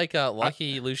 Wasn't that like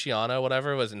Lucky Luciano,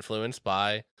 whatever, was influenced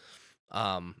by,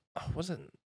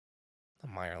 wasn't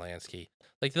Meyer Lansky,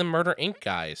 like the Murder Inc.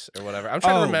 guys or whatever? I'm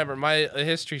trying to remember. My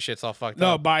history shit's all fucked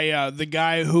No, up. by the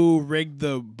guy who rigged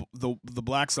the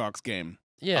Black Sox game.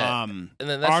 Yeah, and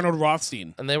then Arnold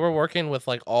Rothstein. and they were working with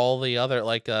like all the other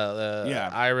like the Yeah.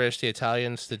 Irish, the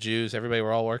Italians, the Jews. Everybody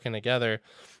were all working together.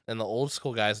 And the old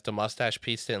school guys with the mustache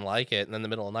piece didn't like it. And in the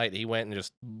middle of the night, he went and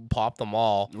just popped them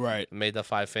all. Right. And made the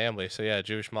 5 families. So yeah,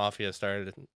 Jewish mafia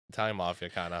started Italian mafia,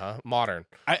 kind of, huh? Modern.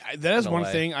 That is In a one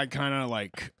way. thing I kind of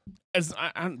like.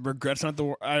 I regret's not the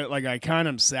word. I kind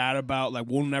of am sad about. Like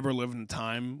we'll never live in a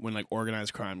time when like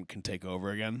organized crime can take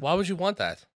over again. Why would you want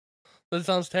that? That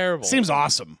sounds terrible. Seems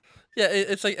awesome. Yeah,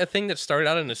 it's like a thing that started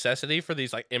out of necessity for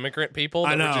these like immigrant people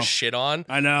I that were know. just shit on,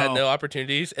 I know. had no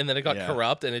opportunities, and then it got Yeah.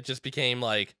 corrupt, and it just became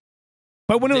like,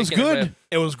 But when it was Dick in a good, rib.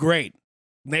 it was great.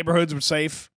 Neighborhoods were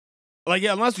safe. Like,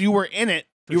 yeah, unless you were in it,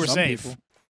 For you were some safe. people.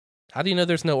 how do you know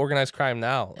there's no organized crime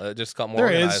now? It just got more There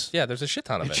organized. is. Yeah, there's a shit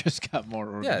ton of It it. just got more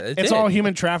organized. Yeah, it It's did. all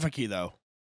human trafficking, though.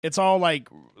 It's all like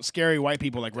scary white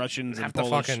people, like Russians Half and the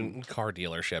Polish. fucking car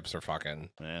dealerships are fucking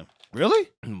Yeah. Really?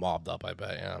 mobbed up, I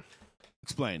bet, yeah.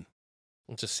 Explain.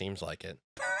 It just seems like it.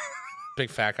 Big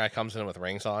fat guy comes in with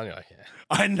rings on, you're like, yeah.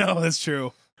 I know that's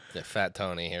true. Yeah, Fat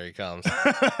Tony, here he comes.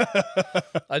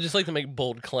 I just like to make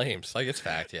bold claims. Like, it's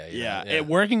fact, yeah. you know, Yeah, it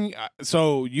working.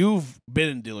 So you've been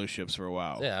in dealerships for a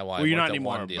while. Yeah, well, I Well, you're worked not at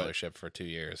anymore. one but- dealership for 2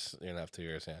 years. 2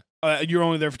 years, yeah. You're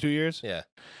only there for 2 years. Yeah.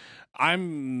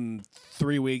 I'm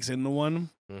 3 weeks into one.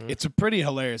 Mhm. It's a pretty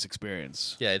hilarious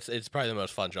experience. Yeah, it's probably the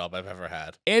most fun job I've ever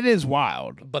had. It is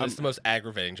wild, But it's the most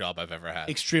aggravating job I've ever had.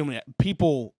 extremely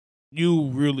people. You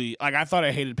really like. I thought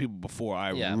I hated people before.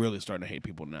 I Yeah. really starting to hate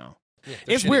people now. Yeah,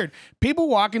 they're It's shitty. weird. People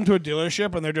walk into a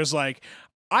dealership and they're just like,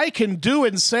 I can do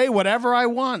and say whatever I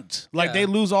want. Like Yeah. they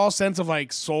lose all sense of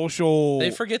like social.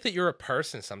 They forget that you're a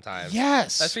person sometimes.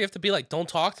 Yes. That's why you have to be like, don't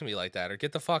talk to me like that or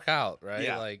get the fuck out, right?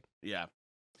 Yeah. Like, Yeah.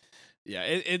 Yeah,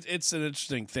 it's an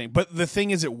interesting thing. But the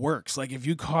thing is, it works. Like, if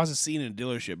you cause a scene in a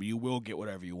dealership, you will get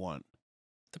whatever you want.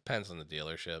 depends on the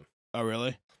dealership. Oh,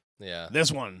 really? Yeah.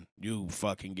 This one, you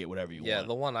fucking get whatever you Yeah, want.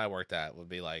 the one I worked at would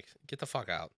be like, get the fuck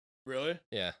out. Really?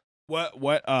 Yeah. What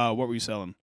were you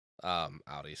selling?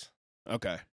 Audis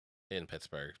Okay. in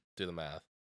Pittsburgh. Do the math.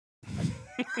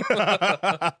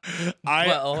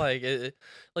 Well, like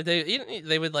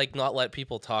they would like not let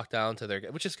people talk down to their,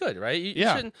 which is good, right? You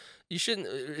shouldn't.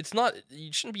 It's not.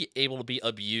 You shouldn't be able to be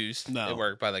abused at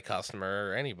work by the customer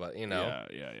or anybody. You know.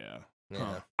 Yeah.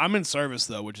 Huh. I'm in service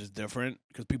though, which is different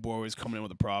because people are always coming in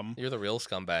with a problem. You're the real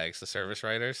scumbags, the service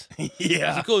writers.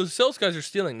 Yeah. Like, oh, the sales guys are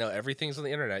stealing. No, everything's on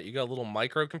the internet. You got a little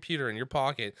microcomputer in your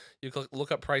pocket. You can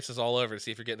look up prices all over to see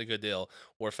if you're getting a good deal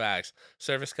or facts.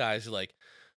 Service guys are like,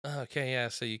 oh, okay, yeah,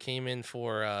 so you came in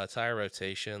for tire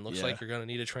rotation. Looks like you're going to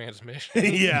need a transmission.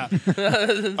 Yeah.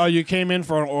 Oh, you came in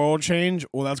for an oil change?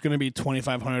 Well, that's going to be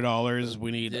 $2,500.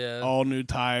 We need all new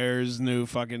tires, new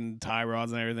fucking tie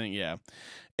rods and everything. Yeah.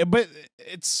 But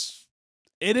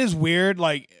it is weird.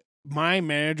 Like, my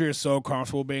manager is so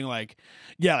comfortable being like,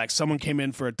 yeah, like someone came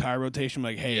in for a tire rotation.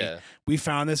 Like, hey, we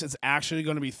found this. It's actually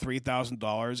going to be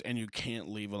 $3,000 and you can't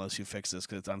leave unless you fix this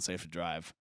because it's unsafe to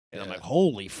drive. And I'm like,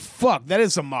 holy fuck, that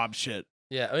is some mob shit.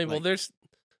 Yeah, I mean, well, there's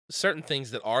certain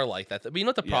things that are like that. But you know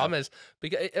what the problem is?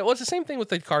 Because it was the same thing with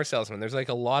the car salesman. There's like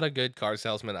a lot of good car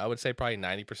salesmen. I would say probably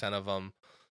 90% of them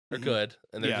are good,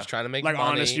 and they're just trying to make like money.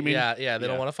 Honest, you mean? Yeah. They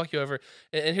don't want to fuck you over.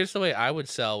 And here's the way I would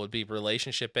sell: would be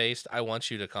relationship based. I want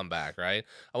you to come back, right?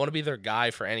 I want to be their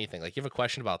guy for anything. Like, you have a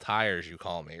question about tires, you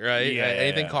call me, right? Yeah,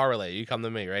 anything car related, you come to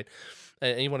me, right?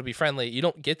 And you want to be friendly. You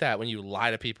don't get that when you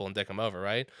lie to people and dick them over,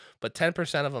 right? But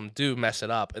 10% of them do mess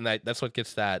it up, and that's what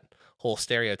gets that whole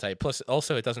stereotype. Plus,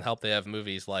 also, it doesn't help they have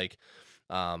movies like,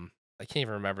 I can't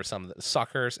even remember some of the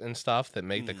Suckers and stuff that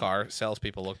make the car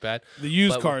salespeople look bad. The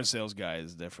used car sales guy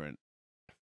is different.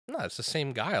 No, it's the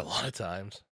same guy a lot of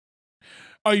times.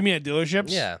 Oh, you mean at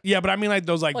dealerships? Yeah. Yeah, but I mean like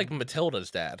those like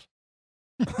Matilda's dad.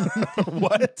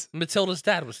 What? Matilda's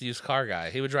dad was the used car guy.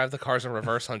 He would drive the cars in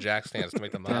reverse on jack stands to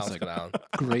make the miles go down.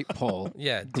 Great pull.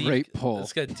 Yeah, great pull.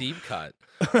 It's got a deep cut.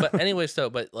 But anyways, though,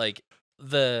 but like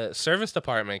the service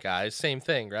department guys, same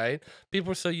thing, right?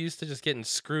 People are so used to just getting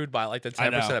screwed by like the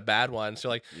 10% of bad ones. So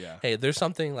like, hey, there's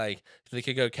something like that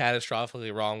could go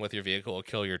catastrophically wrong with your vehicle, will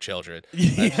kill your children.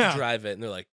 Just drive it, and they're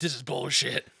like, this is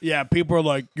bullshit. Yeah, people are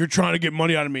like, you're trying to get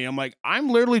money out of me. I'm like, I'm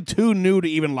literally too new to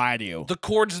even lie to you. The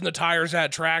cords in the tires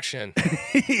had traction.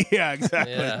 Yeah,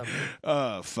 exactly. Yeah.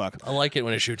 Oh, fuck. I like it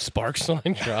when it shoots sparks when I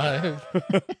drive.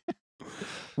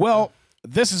 Well,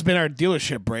 this has been our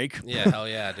dealership break. Yeah, hell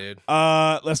yeah, dude.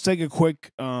 Let's take a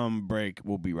quick break.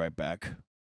 We'll be right back.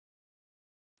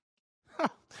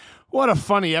 What a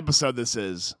funny episode this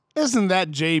is. Isn't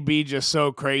that JB just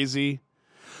so crazy?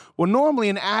 Well, normally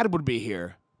an ad would be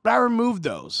here, but I removed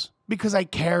those because I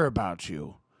care about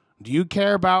you. Do you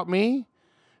care about me?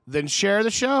 Then share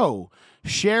the show.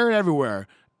 Share it everywhere.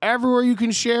 Everywhere you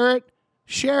can share it,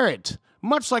 share it.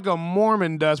 Much like a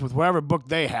Mormon does with whatever book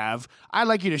they have, I'd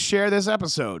like you to share this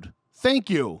episode. Thank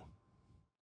you.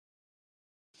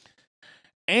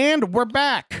 And we're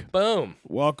back. Boom.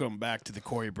 Welcome back to the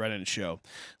Cory Brennan Show.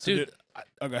 So, dude,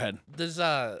 go ahead. Does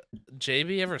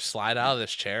JB ever slide out of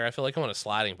this chair? I feel like I'm on a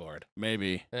sliding board.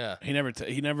 Maybe. Yeah. He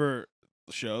never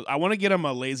shows. I want to get him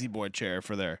a lazy boy chair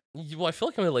for there. Well, I feel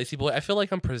like I'm a lazy boy. I feel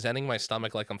like I'm presenting my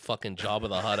stomach like I'm fucking Jabba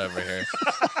the Hutt over here.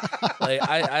 Like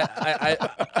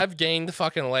I've gained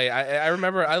fucking weight. I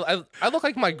remember I look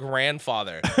like my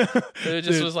grandfather. It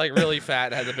just was like really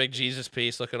fat and had the big Jesus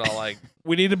piece looking all like.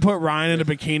 We need to put Ryan in a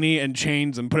bikini and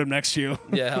chains and put him next to you.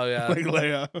 Yeah, hell yeah. Like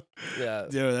Leia. Yeah.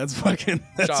 Dude, that's fucking.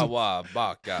 Jawa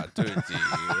baka duty.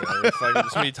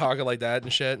 Just me talking like that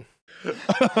and shit.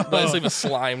 But I just leave a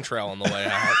slime trail on the way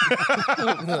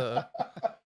out.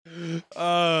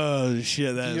 Oh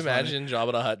shit! Can you imagine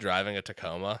Jabba the Hutt driving a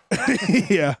Tacoma?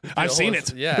 Yeah, I've seen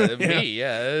it. Yeah, me.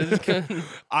 Yeah,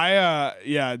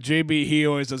 JB. He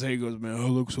always does. He goes, man, I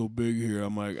look so big here.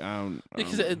 I'm like, I don't.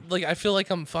 Because like I feel like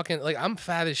I'm fucking like I'm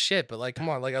fat as shit, but like come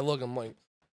on, like I look, I'm like.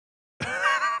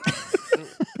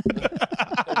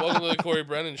 Welcome to the Cory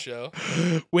Brennan Show.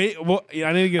 Wait, well,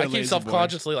 I need to get. I keep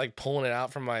self-consciously like pulling it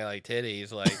out from my like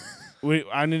titties, like.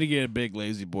 I need to get a big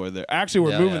lazy boy there.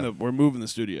 Actually, we're moving the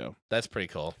studio. That's pretty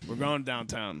cool. We're going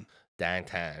downtown.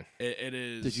 Downtown. It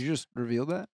is. Did you just reveal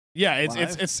that? Yeah,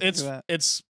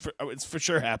 it's for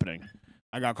sure happening.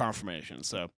 I got confirmation,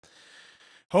 so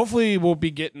hopefully we'll be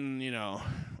getting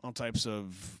all types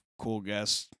of cool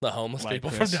guests. The homeless like people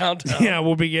Chris. from downtown. Yeah,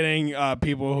 we'll be getting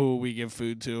people who we give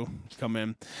food to come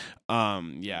in.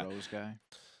 Yeah. Rose guy.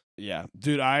 Yeah,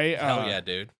 dude. Hell yeah,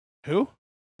 dude. Who?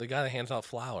 The guy that hands out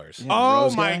flowers. Yeah, oh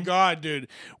Rose my guy? God, dude.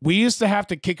 We used to have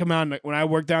to kick him out. When I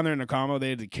worked down there in Nakamo, they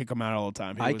had to kick him out all the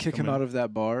time. I kick him out of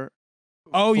that bar.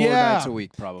 Oh, 4 yeah. nights a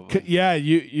week, probably. Yeah,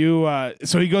 you.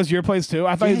 So he goes to your place too?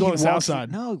 I thought he was going to South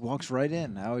Side. No, he walks right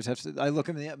in. I always have to. I look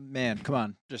at him. Man, come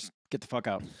on, just get the fuck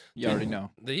out. You already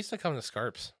know. They used to come to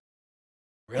Scarps.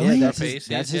 Really? Yeah,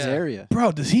 that's his area. Bro,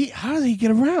 how does he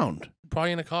get around?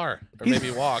 Probably in a car, or maybe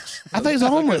he walks. I thought he was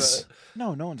homeless.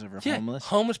 No one's ever homeless.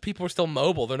 Homeless people are still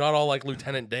mobile. They're not all like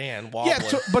Lieutenant Dan wobbling.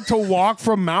 Yeah, but to walk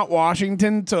from Mount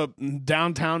Washington to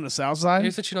downtown to Southside?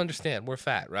 Here's what you don't understand. We're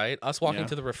fat, right? Us walking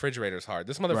to the refrigerator's hard.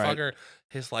 This motherfucker,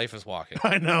 his life is walking.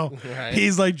 I know. Right?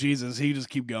 He's like Jesus. He just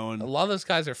keep going. A lot of those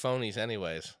guys are phonies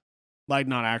anyways. Like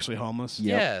not actually homeless?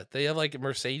 Yep. Yeah, they have like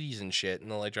Mercedes and shit, and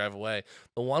they'll like drive away.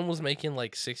 The one was making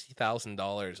like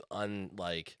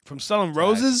 $60,000 from selling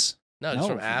roses? No, just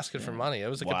from asking for money. It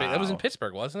was like that was in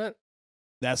Pittsburgh, wasn't it?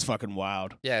 That's fucking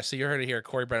wild. Yeah, so you heard it here,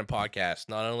 Cory Brennan podcast.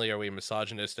 Not only are we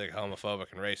misogynistic,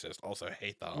 homophobic, and racist, also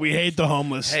hate the homeless. We hate the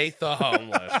homeless. Hate the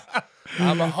homeless.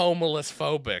 I'm a homeless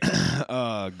phobic.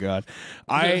 Oh god.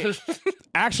 I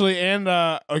actually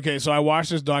okay, so I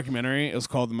watched this documentary. It was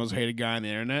called The Most Hated Guy on the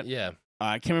Internet. Yeah.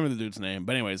 I can't remember the dude's name,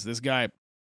 but anyways, this guy,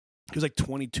 he was like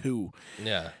 22.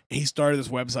 Yeah. He started this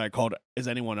website called Is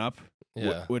Anyone Up?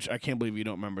 Yeah. Which I can't believe you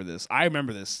don't remember this. I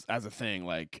remember this as a thing.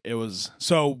 Like it was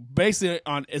so basically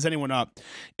on Is Anyone Up?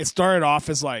 It started off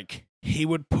as like he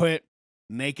would put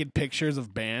naked pictures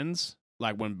of bands,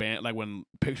 like when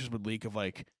pictures would leak of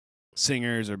like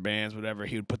singers or bands, whatever,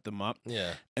 he would put them up.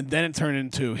 Yeah. And then it turned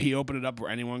into he opened it up where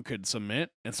anyone could submit.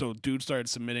 And so dudes started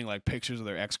submitting like pictures of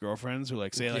their ex-girlfriends who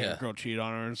like say like a girl cheated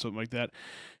on her or something like that.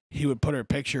 He would put her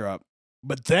picture up.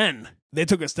 But then they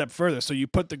took a step further. So you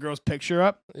put the girl's picture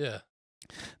up. Yeah.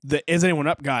 The Is Anyone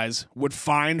Up guys would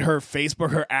find her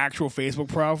actual Facebook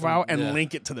profile and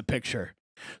link it to the picture.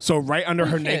 So right under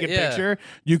her naked picture,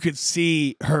 you could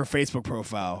see her Facebook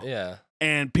profile. Yeah.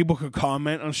 And people could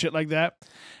comment on shit like that.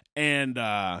 And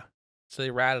so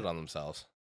they ratted on themselves.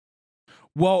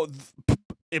 Well,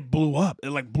 it blew up.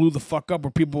 It like blew the fuck up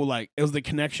where people like it was the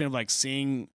connection of like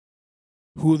seeing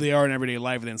who they are in everyday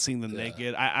life and then seeing them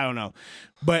naked. I don't know.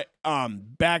 But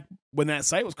back when that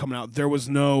site was coming out, there was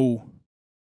no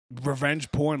revenge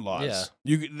porn laws.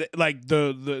 Yeah. You like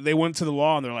they went to the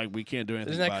law and they're like, we can't do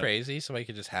anything. Isn't that crazy? Somebody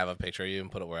could just have a picture of you and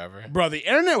put it wherever. Bro, the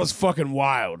internet was fucking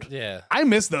wild. Yeah. I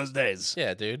miss those days.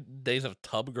 Yeah, dude. Days of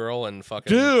Tub Girl and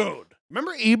fucking Dude.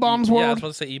 Remember E-Bombs World? Yeah, I was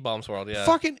supposed to say E-Bombs World, yeah.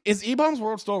 Fucking is E-Bombs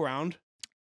World still around?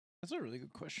 That's a really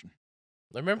good question.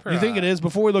 I remember You think it is?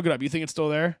 Before we look it up, you think it's still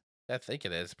there? I think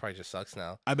it is. It probably just sucks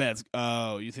now. I bet it's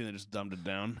you think they just dumbed it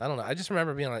down? I don't know. I just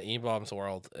remember being on E-Bombs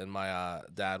World and my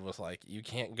dad was like, you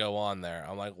can't go on there.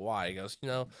 I'm like, why? He goes,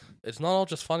 it's not all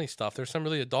just funny stuff. There's some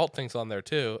really adult things on there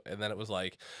too. And then it was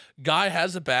like, guy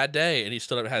has a bad day and he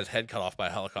stood up and had his head cut off by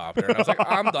a helicopter. And I was like,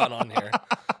 I'm done on here.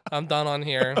 I'm done on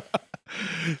here.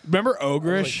 Remember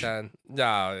Ogrish?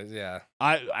 No, yeah.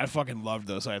 I fucking loved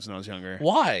those sites when I was younger.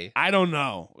 Why? I don't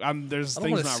know. There's I don't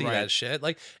things want to not see right. that shit.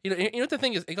 Like, you know what the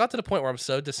thing is? It got to the point where I'm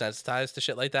so desensitized to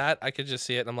shit like that. I could just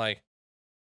see it and I'm like,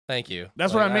 thank you.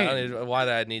 That's like, what I mean. Why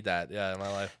did I need that? Yeah, in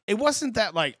my life. It wasn't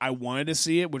that like I wanted to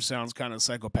see it, which sounds kind of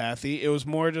psychopathy. It was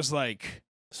more just like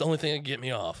it's the only thing that can get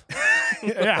me off.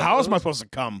 Yeah, how else am I supposed to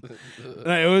come?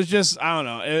 It was just I don't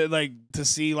know. Like to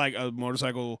see like a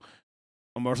motorcycles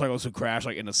who crash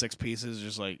like into 6 pieces,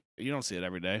 just like you don't see it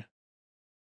every day.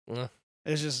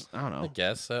 It's just I don't know. I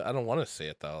guess I don't want to see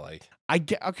it though. Like I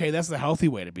get okay, that's the healthy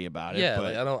way to be about it. Yeah,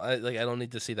 but... like I don't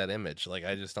need to see that image. Like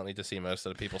I just don't need to see most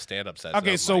of the people stand up sets.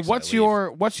 Okay, so what's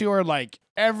your like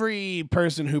every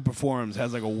person who performs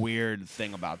has like a weird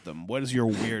thing about them. What is your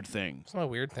weird thing? It's not a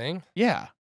weird thing. Yeah.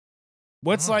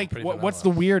 What's like what's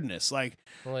the weirdness? Like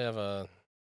well, I have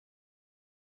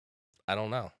I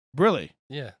don't know. Really?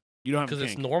 Yeah. You don't have because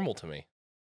it's normal to me.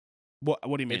 What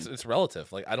do you mean? It's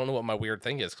relative. Like I don't know what my weird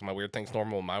thing is because my weird thing's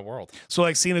normal in my world. So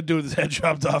like seeing a dude with his head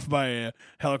chopped off by a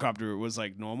helicopter was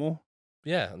like normal?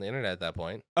 Yeah, on the internet at that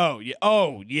point. Oh yeah.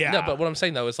 Oh yeah. No, but what I'm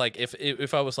saying though is like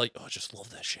if I was like, oh, I just love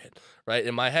that shit, right?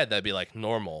 In my head, that'd be like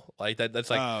normal. Like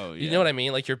that's like you know what I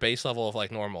mean? Like your base level of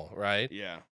like normal, right?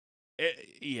 Yeah.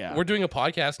 Yeah. We're doing a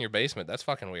podcast in your basement. That's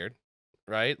fucking weird.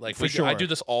 Right? Like I do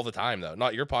this all the time though.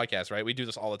 Not your podcast, right? We do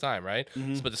this all the time, right?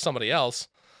 Mm-hmm. But to somebody else,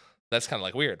 that's kind of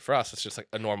like weird. For us, it's just like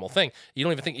a normal thing. You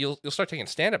don't even think you'll start taking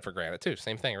stand up for granted too.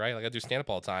 Same thing, right? Like I do stand up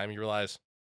all the time. You realize,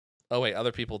 oh wait,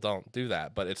 other people don't do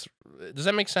that. But does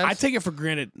that make sense? I take it for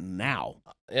granted now.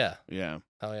 Yeah. Yeah.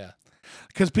 Oh yeah.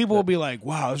 Because people will be like,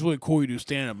 "Wow, it's really cool you do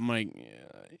stand up." I'm like,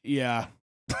 yeah.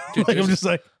 Dude, like, I'm just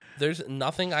like. There's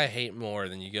nothing I hate more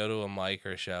than you go to a mic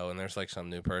or a show and there's like some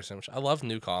new person. Which I love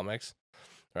new comics.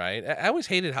 Right? I always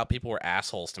hated how people were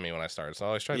assholes to me when I started, so I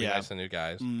always try to be nice to new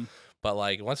guys. But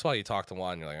like once in a while you talk to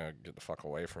one, you're like, oh, get the fuck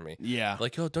away from me. Yeah.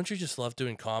 Like, oh, don't you just love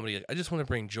doing comedy? Like, I just want to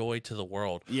bring joy to the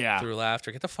world. Yeah. Through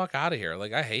laughter. Get the fuck out of here.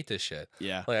 Like, I hate this shit.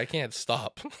 Yeah. Like, I can't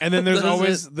stop. And then there's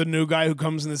always the new guy who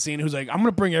comes in the scene who's like, I'm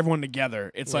gonna bring everyone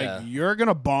together. It's like you're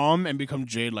gonna bomb and become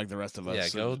Jade like the rest of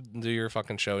us. Yeah, go do your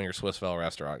fucking show in your Swissville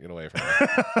restaurant. Get away from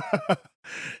me.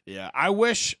 Yeah, I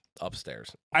wish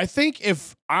upstairs. I think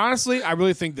if honestly, I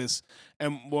really think this,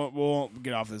 and we'll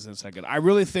get off this in a second. I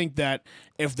really think that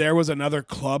if there was another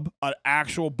club, an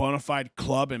actual bona fide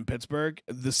club in Pittsburgh,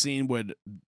 the scene would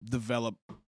develop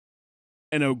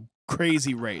in a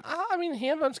crazy rate. I mean,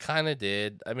 Hambones kind of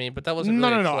did. I mean, but that wasn't no.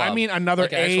 really a club. I mean, another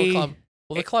like actual club.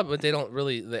 Well, the club, but they don't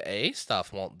really. The A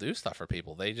stuff won't do stuff for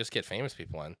people. They just get famous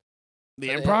people in. The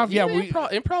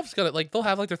improv, improv's got it. Like they'll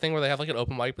have like their thing where they have like an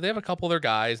open mic, but they have a couple of their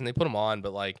guys and they put them on.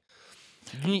 But like,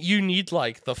 you need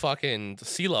like the fucking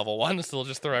C-level one to still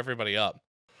just throw everybody up.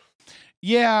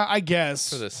 Yeah, I guess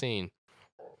for the scene.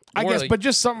 I guess, but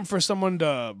just something for someone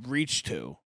to reach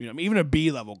to. You know, even a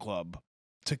B-level club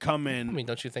to come in. I mean,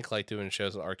 don't you think like doing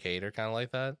shows at Arcade are kind of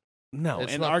like that? No,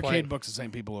 and Arcade books the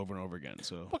same people over and over again.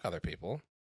 So book other people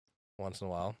once in a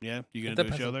while. Yeah, you gonna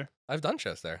do a show there? I've done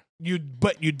shows there. You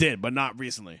did, but not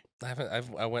recently. I haven't.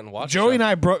 I went and watched. Joey and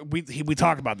I we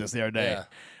talked about this the other day,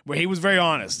 where he was very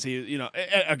honest. He, you know,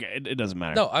 it doesn't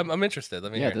matter. No, I'm interested.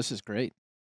 Let me hear. This is great.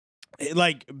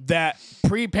 Like that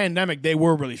pre-pandemic, they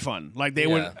were really fun. Like they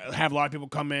would have a lot of people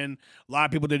come in. A lot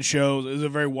of people did shows. It was a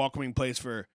very welcoming place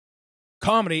for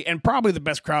comedy and probably the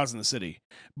best crowds in the city.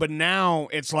 But now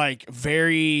it's like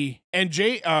very, and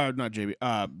Joey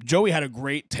had a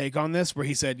great take on this where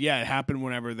he said, yeah, it happened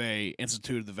whenever they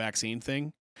instituted the vaccine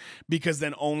thing, because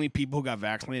then only people who got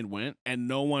vaccinated went, and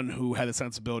no one who had the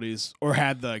sensibilities or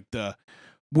had the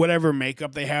whatever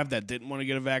makeup they have that didn't want to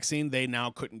get a vaccine, they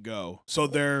now couldn't go. So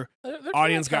their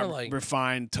audience got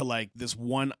refined to like this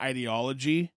one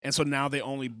ideology, and so now they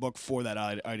only book for that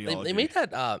ideology. They made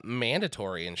that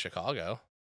mandatory in Chicago.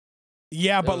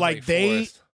 Yeah, but like they,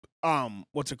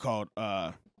 what's it called?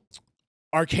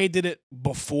 Arcade did it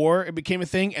before it became a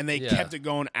thing, and they kept it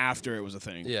going after it was a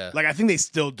thing. Yeah, like I think they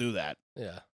still do that.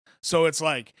 Yeah. So it's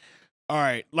like, all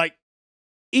right, like.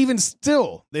 Even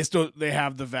still, they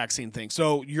have the vaccine thing.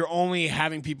 So you're only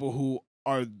having people who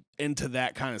are into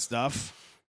that kind of stuff.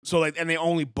 So like, and they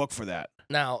only book for that.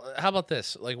 Now, how about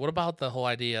this? Like, what about the whole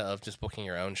idea of just booking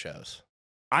your own shows?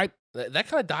 That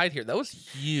kind of died here. That was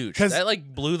huge. That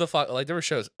like blew the fuck. Like there were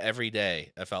shows every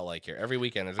day. I felt like here every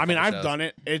weekend. I've done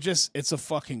it. It's a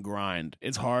fucking grind.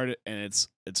 It's hard and it's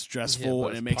stressful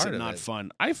and it makes it not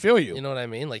fun. I feel you. You know what I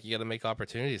mean? Like you got to make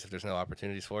opportunities if there's no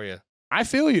opportunities for you. I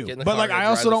feel you, but like I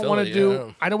also don't want to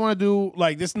do. I don't want to do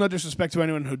like this. No disrespect to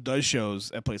anyone who does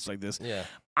shows at places like this. Yeah,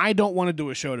 I don't want to do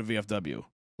a show at a VFW.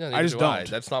 No, I just don't.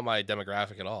 That's not my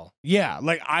demographic at all. Yeah,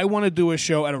 like I want to do a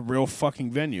show at a real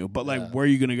fucking venue, but like where are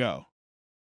you gonna go?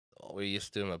 We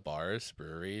used to do them at bars,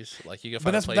 breweries. Like you can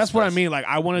find. But that's what I mean. Like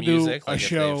I want to do a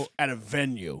show at a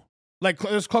venue. Like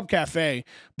there's Club Cafe,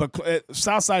 but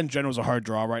Southside in general is a hard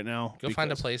draw right now. Go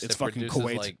find a place that produces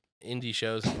like indie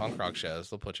shows and punk rock shows.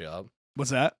 They'll put you up.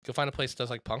 What's that? Go find a place that does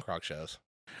like punk rock shows.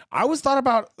 I always thought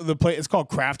about the place. It's called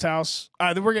Craft House.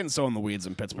 We're getting so in the weeds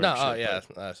in Pittsburgh. No, sorry.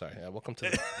 Yeah, welcome to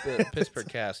the Pittsburgh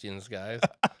Castians, guys.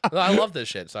 No, I love this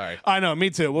shit. Sorry. I know, me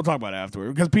too. We'll talk about it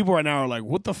afterward because people right now are like,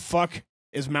 "What the fuck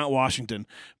is Mount Washington?"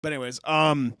 But anyways,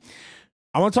 I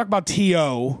want to talk about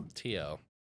T.O.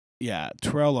 Yeah,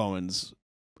 Terrell Owens,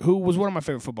 who was one of my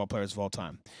favorite football players of all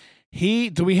time.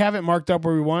 Do we have it marked up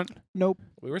where we want? Nope.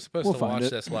 We were supposed to watch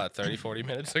this, 30, 40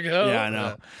 minutes ago? Yeah, I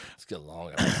know. It's a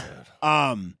long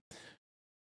episode.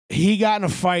 He got in a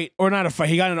fight, or not a fight,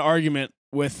 he got in an argument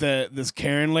with this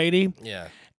Karen lady. Yeah.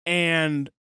 And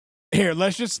here,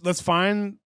 let's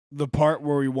find the part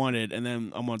where we wanted, and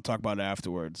then I'm going to talk about it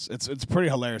afterwards. It's a pretty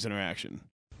hilarious interaction.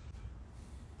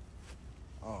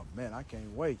 Oh, man, I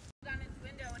can't wait.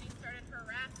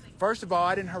 First of all,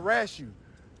 I didn't harass you.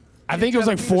 I think it was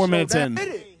like 4 minutes in.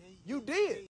 You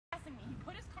did. He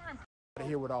put his car in.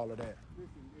 Here with all of that.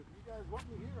 Listen, if you guys want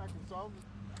me here, I can solve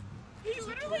it. He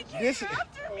literally came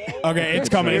after me. Okay, it's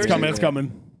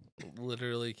coming.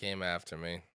 Literally came after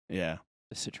me. Yeah.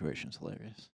 The situation's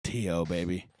hilarious. T.O.,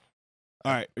 baby.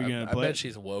 All right, you're going to play I bet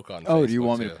she's woke on Facebook. Oh, do you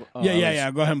want me to?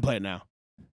 Yeah. Go ahead and play it now.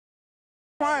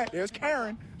 There's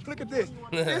Karen. Look at this.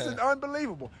 This is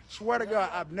unbelievable. Swear to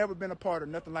God, I've never been a part of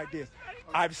nothing like this.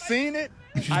 I've seen it.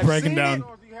 She's breaking down.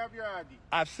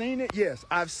 I've seen it. Yes,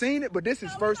 I've seen it, but this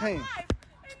is firsthand.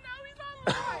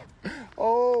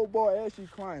 Oh boy, and she's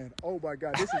crying. Oh my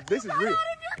God, this is real.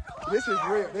 This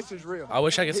is real. I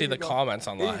wish I could see the comments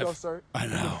on live. Here you go, sir. I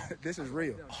know. This is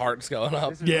real. Hearts going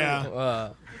up.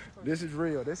 Yeah. This is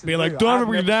real. This is Be like, real. don't I've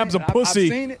ever never dab's a seen it. pussy. I've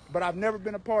seen it, but I've never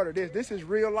been a part of this. This is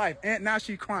real life. And now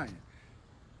she's crying.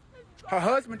 Her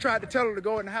husband tried to tell her to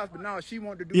go in the house, but no, she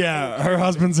wanted to do Yeah, her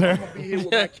husband's there. I'm going to be here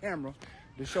with my camera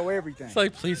to show everything. It's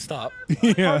like, please stop.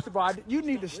 Yeah. First of all, you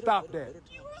need to stop that.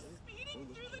 You were speeding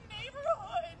through the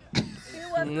neighborhood.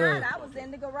 It was not. I was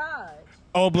in the garage.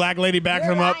 Oh, black lady backed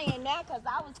him up. You're lying now because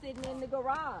I was sitting in the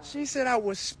garage. She said I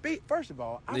was First of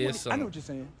all, I know what you're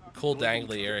saying. Cool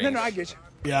dangly earrings. No, I get you.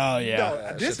 Yeah, yeah.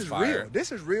 No, this is real.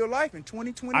 This is real life in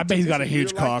 2020. I bet he's got a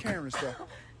huge cock. Crying.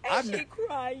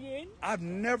 I've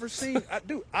never seen.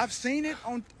 I've seen it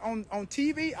on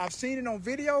TV. I've seen it on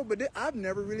video, but I've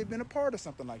never really been a part of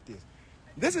something like this.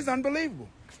 This is unbelievable.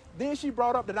 Then she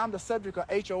brought up that I'm the subject of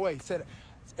HOA. Said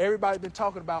everybody's been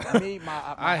talking about me.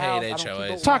 I hate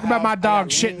HOAs. Talk about my dog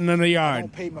shitting in the yard. I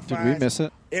don't pay my Did fines, we miss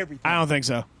it? Everything. I don't think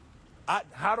so.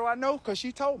 How do I know? Because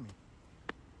she told me.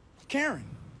 Karen.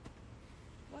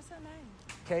 What's her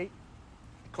name? Kate.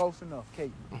 Close enough,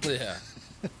 Kate. Yeah.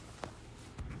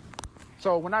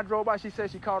 So when I drove by, she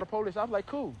said she called the police. I was like,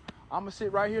 cool. I'm going to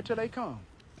sit right here till they come.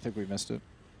 I think we missed it.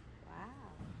 Wow.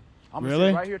 I'm going to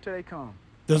sit right here till they come.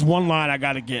 There's one line I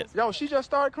got to get. Yo, she just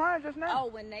started crying just now. Oh,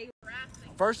 when they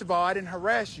harassing. First of all, I didn't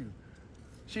harass you.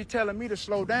 She telling me to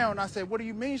slow down. I said, what do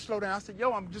you mean slow down? I said,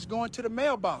 yo, I'm just going to the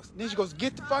mailbox. Then she goes,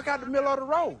 get the fuck out the middle of the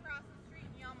road.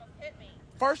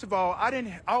 First of all, I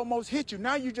didn't almost hit you.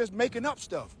 Now you just making up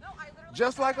stuff. No, I literally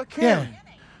just like a Karen. You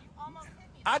almost hit me.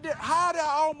 I did. How did I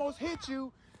almost hit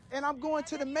you? And I'm going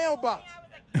to the mailbox.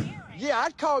 Yeah,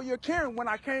 I called you a Karen when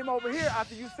I came over here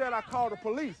after you said I called the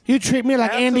police. You treat me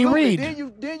like Andy Absolutely.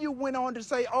 Reid. Then you went on to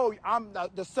say, oh, I'm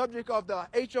the subject of the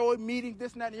HOA meeting,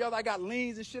 this and that and the other. I got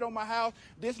liens and shit on my house,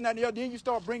 this and that and the other. Then you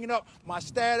start bringing up my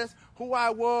status, who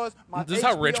I was, my This is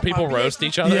how rich people roast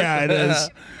each other? Yeah, it is.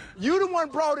 You the one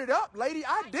brought it up, lady.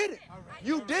 I did it.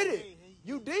 You did it.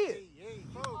 You did.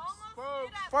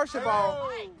 First of all,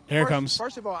 Here it comes.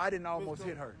 First of all, I didn't almost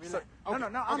hit her. Sir,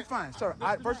 no, I'm fine, sir.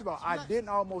 First of all, I didn't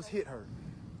almost hit her.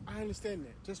 I understand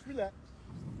that. Just relax.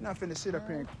 I'm not finna sit up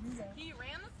here. He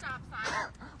ran the stop sign.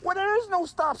 Well, there is no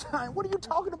stop sign. What are you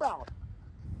talking about?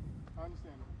 I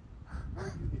understand that.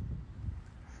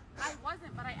 I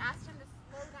wasn't, but I asked him to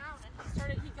slow down,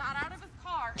 and he got out of his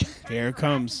car. And Here it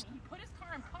comes. He put his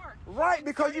car in park. Right,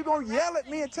 because you're going to yell at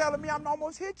me and telling me I'm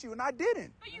almost hit you, and I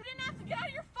didn't. But you didn't have to get out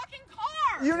of your fucking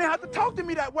car. You didn't have to talk to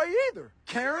me that way either,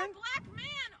 Karen. You're a black man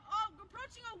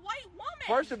approaching a white woman.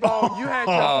 First of all, you had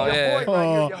your yeah. boy right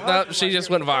here, your No, husband she right just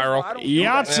here. went viral. I don't do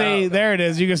Yahtzee, that. there it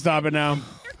is. You can stop it now.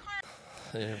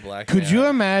 Yeah, black Could man. you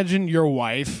imagine your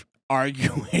wife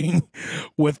arguing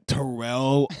with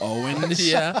Terrell Owens?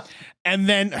 Yeah. And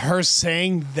then her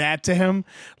saying that to him?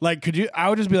 Like, could you? I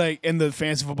would just be like, in the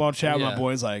fantasy football chat, my Yeah.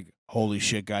 boys like, holy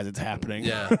shit, guys, it's happening.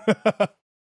 Yeah.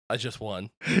 I just won.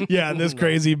 Yeah, this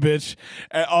crazy bitch.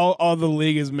 And all the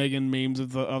league is making memes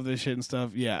of this shit and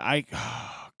stuff. Yeah,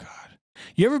 oh God.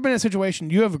 You ever been in a situation?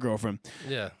 You have a girlfriend.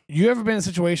 Yeah. You ever been in a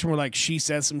situation where like she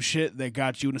said some shit that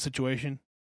got you in a situation?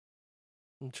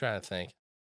 I'm trying to think.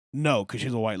 No, because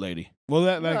she's a white lady. Well,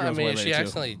 that No, girl's I a mean, white lady she too.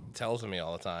 actually tells me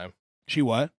all the time. She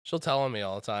what? She'll tell on me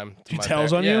all the time. She my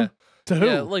tells parents. on Yeah. you? To who?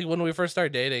 Yeah, like when we first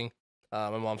started dating, my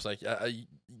mom's like,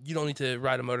 you don't need to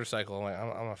ride a motorcycle. I'm like, I'm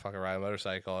gonna fucking ride a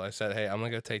motorcycle. I said, hey, I'm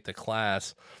gonna go take the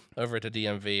class over to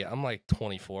DMV. I'm like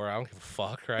 24. I don't give a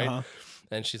fuck, right? Uh-huh.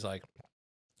 And she's like,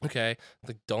 okay,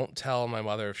 like don't tell my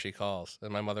mother if she calls.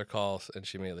 And my mother calls, and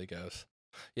she immediately goes,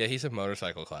 yeah, he's in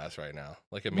motorcycle class right now.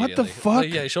 Like immediately. fuck?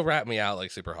 Like, yeah, she'll rat me out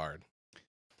like super hard.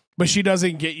 But she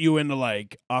doesn't get you into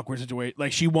like awkward situations.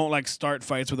 Like she won't like start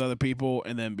fights with other people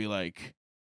and then be like,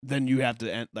 then you have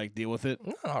to like deal with it.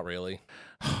 Not really.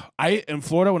 In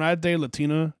Florida when I dated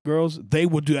Latina girls, they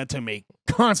would do that to me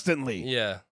constantly.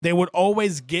 Yeah. They would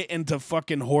always get into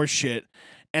fucking horse shit,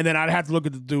 and then I'd have to look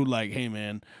at the dude like, hey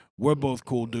man, we're both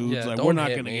cool dudes. Yeah, like don't we're not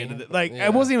hit gonna me. get into this. Like Yeah.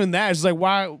 it wasn't even that. It's just like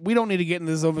why we don't need to get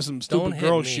into this over some stupid Don't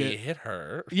girl hit me, shit. hit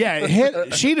her. Yeah,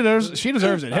 she deserves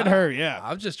it. Hit her, yeah.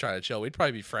 I'm just trying to chill. We'd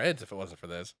probably be friends if it wasn't for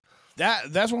this.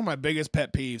 That's one of my biggest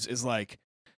pet peeves is like,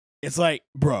 it's like,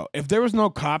 bro, if there was no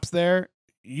cops there,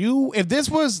 if this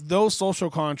was those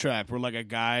social contract where like a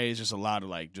guy is just allowed to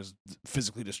like just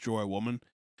physically destroy a woman,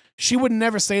 she would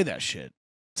never say that shit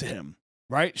to him,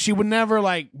 right? She would never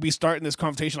like be starting this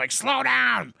conversation like, slow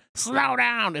down.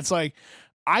 It's like,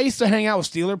 I used to hang out with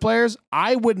Steeler players.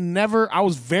 I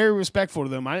was very respectful to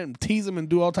them. I didn't tease them and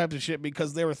do all types of shit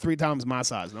because they were 3 times my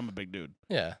size and I'm a big dude.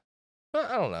 Yeah. But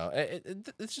I don't know.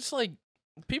 It's just like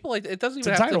people like it doesn't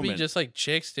even have to be just like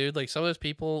chicks, dude. Like some of those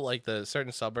people, like the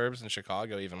certain suburbs in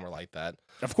Chicago, even were like that.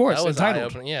 Of course, that was entitled.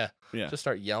 eye-opening. Yeah. Yeah. Just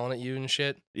start yelling at you and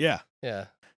shit. Yeah. Yeah.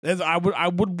 I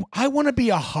want to be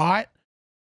a hot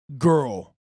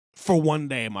girl for one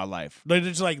day in my life. Like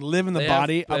just like live in the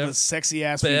body of a sexy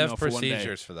ass female for one day. They have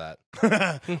procedures for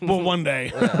that. Well, one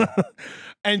day,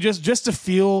 and just to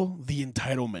feel the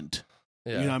entitlement.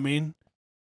 Yeah. You know what I mean?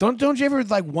 Don't you ever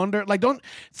like wonder? Like, don't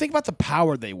think about the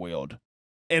power they wield,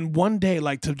 and one day,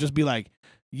 like to just be like,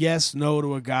 yes, no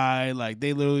to a guy. Like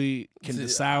they literally can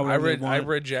decide whatever they want. I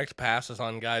reject passes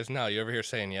on guys now. You ever hear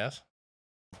saying yes?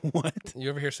 What? You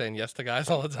ever hear saying yes to guys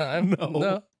all the time?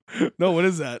 No. No, what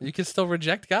is that? You can still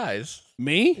reject guys.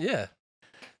 Me? Yeah.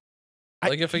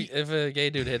 Like if a gay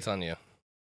dude hits on you.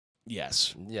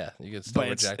 Yes. Yeah, you can still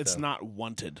reject him. It's not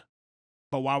wanted.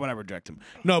 But why would I reject him?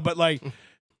 No, but like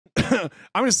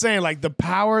I'm just saying like the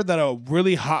power that a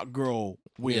really hot girl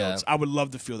wields, I would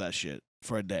love to feel that shit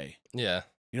for a day. Yeah.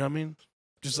 You know what I mean?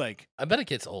 Just like I bet it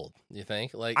gets old, you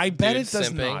think? Like I bet it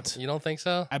does not. You don't think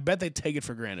so? I bet they take it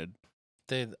for granted.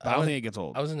 I don't think it gets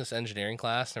old. I was in this engineering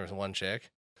class and there was one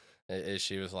chick.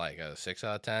 She was like a 6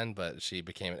 out of 10, but she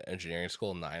became an engineering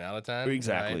school 9 out of 10.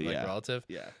 Exactly, right? yeah. Like relative.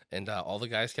 Yeah. And all the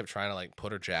guys kept trying to like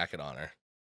put her jacket on her.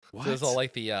 What? So it was all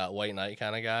like the white knight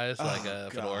kind of guys, like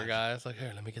fedora guys. Like,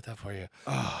 here, let me get that for you.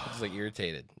 I was like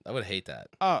irritated. I would hate that.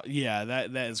 Oh yeah,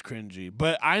 that is cringy.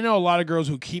 But I know a lot of girls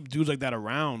who keep dudes like that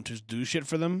around to do shit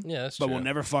for them. Yeah, that's but true. will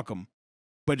never fuck them,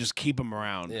 but just keep them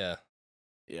around. Yeah.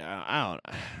 Yeah,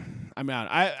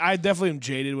 I definitely am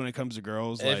jaded when it comes to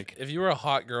girls. If you were a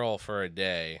hot girl for a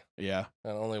day, yeah,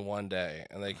 and only one day,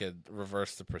 and they could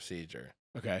reverse the procedure,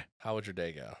 okay, how would your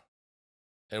day go?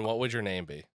 And what would your name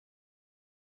be?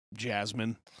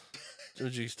 Jasmine.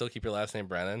 Would you still keep your last name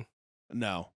Brennan?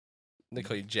 No. They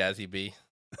call you Jazzy B.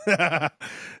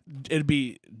 It'd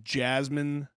be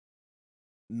Jasmine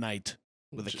Knight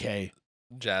with a K.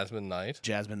 Jasmine Knight.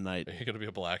 Jasmine Knight. Are you gonna be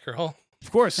a black girl?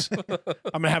 Of course.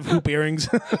 I'm gonna have hoop earrings.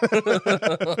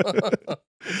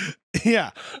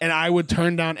 Yeah, and I would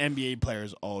turn down NBA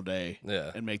players all day. Yeah,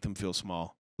 and make them feel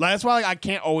small. Like, that's why I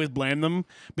can't always blame them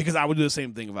because I would do the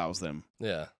same thing if I was them.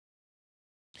 Yeah,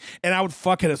 and I would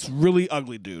fuck a really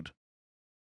ugly dude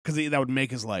because that would make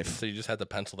his life. So you just had to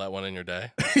pencil that one in your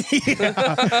day.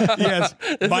 Yes,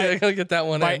 I gotta get that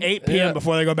one by in. 8 p.m.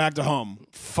 before they go back to home.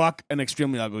 Fuck an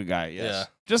extremely ugly guy. Yes. Yeah,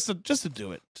 just to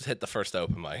do it. Just hit the first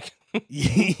open mic.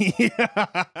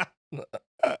 Yeah.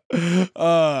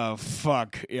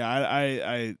 Fuck. Yeah,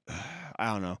 I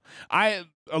don't know. A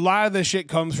lot of this shit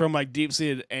comes from like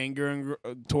deep-seated anger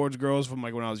towards girls from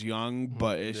like when I was young,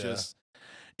 but it's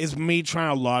me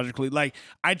trying to logically, like,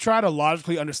 I try to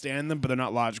logically understand them, but they're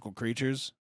not logical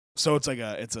creatures. So it's like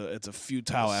it's a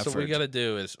futile effort. So what we gotta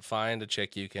do is find a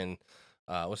chick you can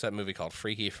what's that movie called?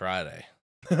 Freaky Friday.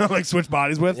 Like switch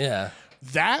bodies with? Yeah.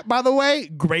 That, by the way,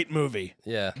 great movie.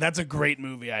 Yeah. That's a great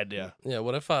movie idea. Yeah,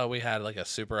 what if we had like a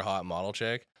super hot model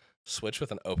chick switch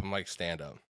with an open mic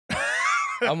stand-up?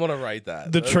 I'm gonna write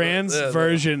that. The trans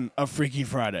version of Freaky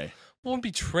Friday. It won't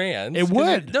be trans. It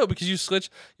would. No, because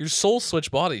your soul switch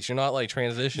bodies. You're not like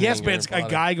transitioning. Yes, but it's a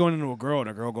guy going into a girl and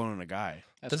a girl going into a guy.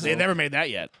 They never made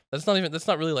that yet. That's not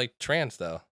really like trans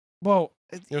though. Well,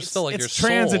 you're still like it's your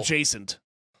trans soul. adjacent.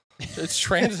 It's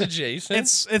trans adjacent.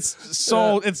 It's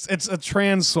soul. It's a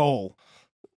trans soul.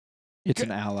 It's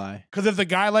an ally. Because if the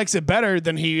guy likes it better,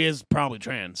 then he is probably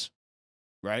trans,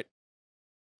 right?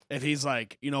 If he's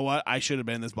like, you know what, I should have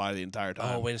been in this body the entire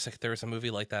time. Oh, wait a second. There was a movie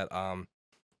like that.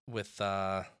 With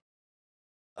why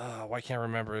can't I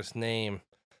remember his name?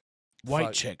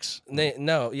 White chicks.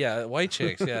 No, yeah, white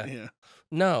chicks. Yeah. Yeah.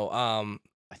 No.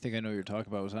 I think I know what you're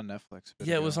talking about. It was on Netflix.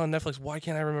 Yeah, it was on Netflix. Why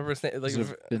can't I remember his name? Like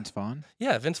Vince Vaughn?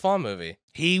 Yeah, Vince Vaughn movie.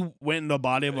 He went in the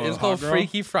body of a It's hot called girl?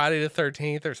 Freaky Friday the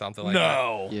 13th or something like that.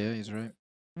 No. Yeah, he's right.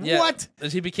 Yeah, what?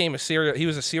 He became he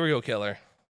was a serial killer.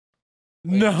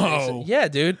 No. Yeah,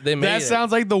 dude. They made that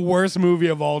sounds like the worst movie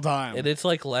of all time. It's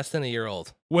like less than a year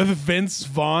old. With Vince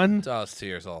Vaughn? Oh, it's 2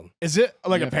 years old. Is it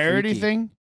like a parody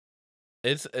thing?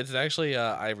 It's actually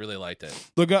I really liked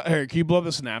it. Look up here. Can you blow up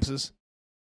the synopsis?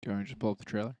 Do you want me to just pull up the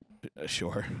trailer?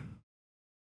 Sure.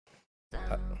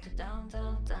 Good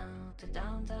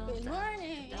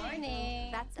morning.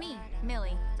 That's me,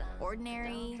 Millie.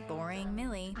 Ordinary, boring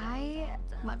Millie. I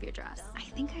love your dress. I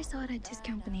think I saw it at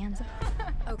Discount Bonanza.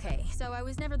 Okay, so I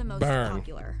was never the most Burn.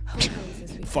 popular.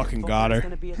 Fucking got her.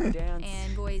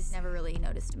 And boys never really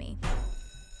noticed me.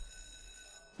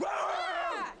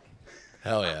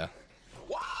 Hell yeah.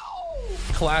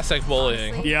 Classic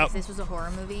bullying. Honestly, Yep. If this was a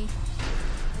horror movie,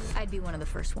 I'd be one of the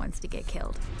first ones to get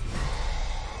killed.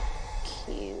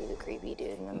 Cute, creepy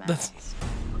dude in the mask.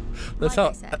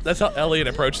 That's how Elliot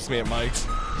approaches me at Mike's.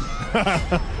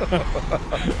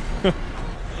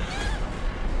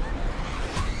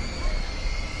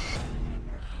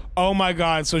 Oh my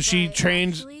God! So she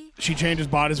changes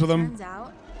bodies with him. Turns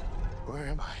out, Where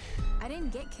am I? I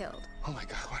didn't get killed. Oh my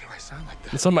God, why do I sound like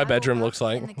that? That's what my bedroom looks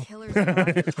like. And the killer's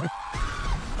body.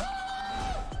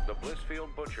 The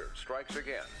Blissfield Butcher strikes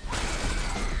again.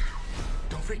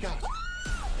 Don't freak out.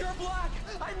 You're black.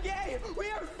 I'm gay. We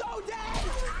are so dead.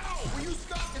 Ow! Will you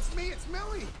stop? It's me. It's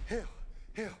Millie.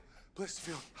 Hail,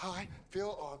 Blissfield. High,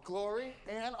 feel our glory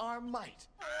and our might.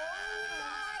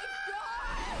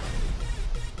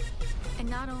 And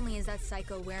not only is that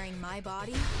psycho wearing my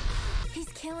body, he's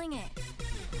killing it.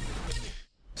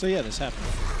 So yeah, this happened.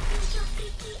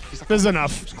 This is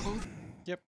enough.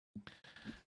 Yep.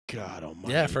 God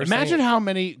almighty. Yeah, first Imagine thing- how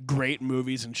many great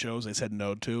movies and shows they said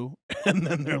no to, and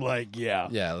then they're like, "Yeah,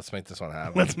 Yeah, let's make this one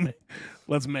happen.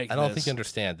 let's make." I don't this. think you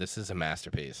understand. This is a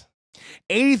masterpiece.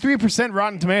 83%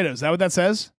 Rotten Tomatoes. Is that what that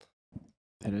says?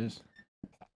 It is.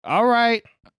 All right.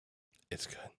 It's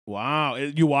good. Wow.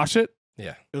 You watched it?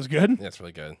 Yeah. It was good? Yeah, it's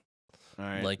really good. All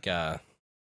right. Like,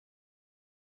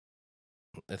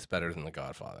 it's better than The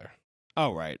Godfather.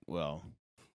 Oh, right. Well,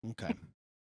 okay.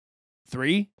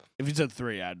 3? If you said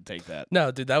 3, I'd take that.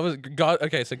 No, dude, that was God.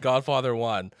 Okay, so Godfather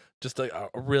 1, just like a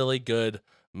really good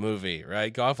movie,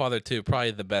 right? Godfather 2,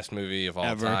 probably the best movie of all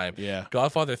Ever. time. Yeah.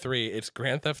 Godfather 3, it's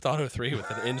Grand Theft Auto 3 with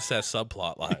an incest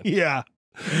subplot line. Yeah.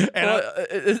 And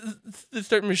They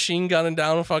start machine gunning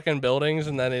down fucking buildings,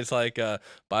 and then it's like,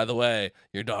 by the way,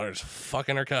 your daughter's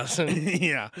fucking her cousin.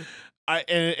 yeah. And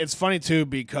it's funny too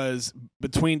because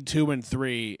between 2 and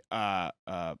 3,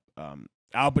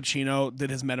 Al Pacino did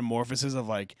his metamorphosis of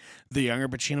like the younger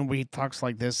Pacino where he talks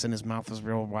like this and his mouth is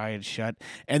real wide shut,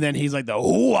 and then he's like the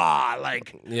hoo-ah,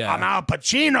 like Yeah. I'm Al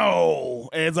Pacino.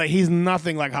 And it's like he's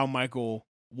nothing like how Michael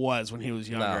was when he was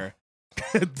younger.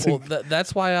 Well,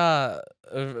 that's why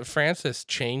Francis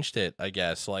changed it, I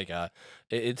guess. Like,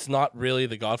 it's not really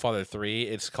The Godfather 3.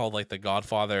 It's called like The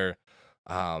Godfather.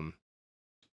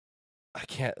 I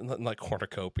can't, like,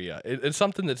 cornucopia. It's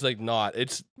something that's like not.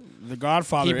 It's The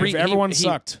Godfather. If everyone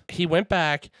sucked. He went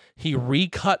back. He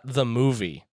recut the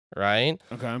movie. Right.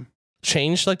 Okay.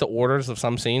 Changed like the orders of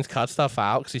some scenes. Cut stuff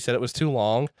out because he said it was too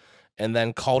long, and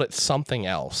then called it something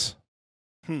else.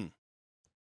 I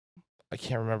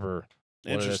can't remember.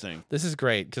 Interesting. This is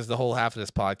great because the whole half of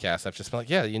this podcast, I've just been like,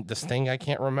 yeah, this thing I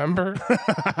can't remember.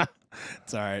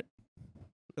 It's all right.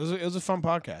 It was a fun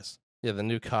podcast. Yeah, the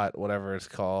new cut, whatever it's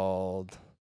called.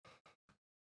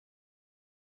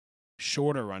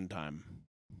 Shorter runtime.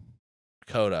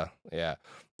 Coda, yeah.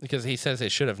 Because he says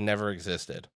it should have never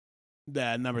existed.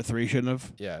 That number 3 shouldn't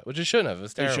have. Yeah, which it shouldn't have. It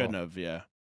was terrible. It shouldn't have, yeah.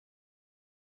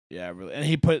 Yeah, really. And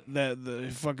he put he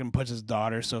fucking puts his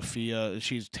daughter, Sophia.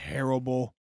 She's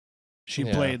terrible. She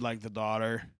played like the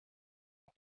daughter.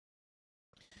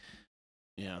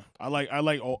 Yeah. I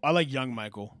like young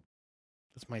Michael.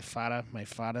 That's my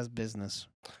father's business.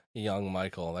 Young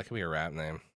Michael. That could be a rap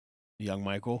name. Young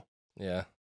Michael? Yeah.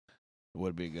 It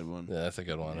would be a good one. Yeah, that's a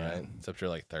good one, Yeah. right? Except you're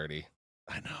like 30.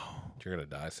 I know. You're going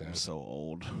to die soon. I'm so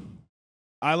old.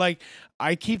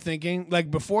 I keep thinking, like,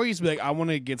 before I used to be like, I want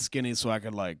to get skinny so I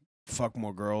could, like, fuck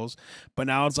more girls. But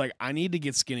now it's like, I need to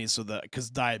get skinny so that, because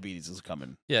diabetes is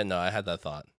coming. Yeah, no, I had that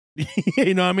thought.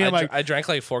 You know what I mean? I drank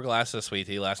like 4 glasses of sweet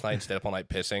tea last night and stayed up all night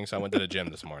pissing, so I went to the gym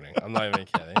this morning. I'm not even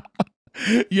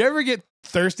kidding. You ever get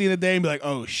thirsty in the day and be like,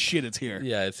 oh shit, it's here?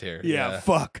 Yeah, it's here. Yeah,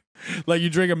 fuck. Like you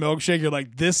drink a milkshake, you're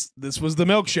like, this was the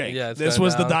milkshake. Yeah, this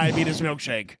was the diabetes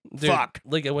milkshake. Dude, fuck.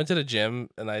 Like I went to the gym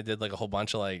and I did like a whole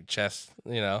bunch of like chest,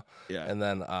 Yeah. and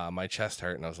then my chest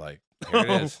hurt and I was like, here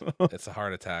it is. It's a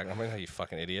heart attack. I'm like, oh, you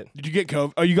fucking idiot. Did you get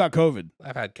COVID? Oh, you got COVID.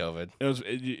 I've had COVID.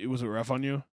 Was it rough on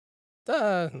you?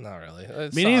 Not really.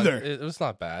 Me neither. It was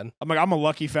not bad. I'm a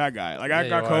lucky fat guy. Like I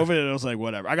got COVID and it was like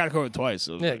whatever. I got COVID twice.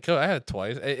 So yeah, I had it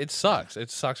twice. It sucks. It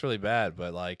sucks really bad,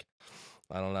 but like,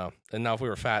 I don't know. And now if we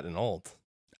were fat and old,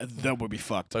 that would be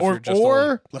fucked. So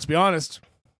or let's be honest,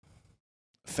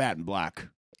 fat and black.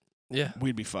 Yeah,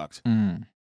 we'd be fucked.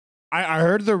 I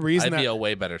heard the reason I'd be a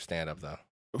way better stand-up though.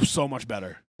 So much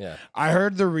better. Yeah. I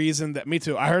heard the reason that me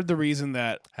too. I heard the reason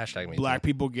that # black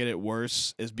people get it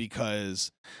worse is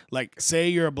because, like, say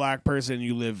you're a black person,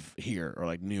 you live here or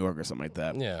like New York or something like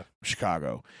that. Yeah.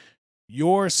 Chicago.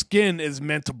 Your skin is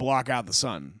meant to block out the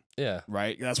sun. Yeah.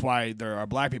 Right. That's why there are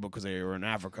black people because they are in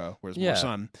Africa where there's Yeah. more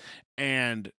sun,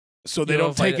 and so they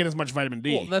don't take in as much vitamin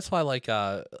D. Well, that's why like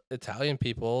Italian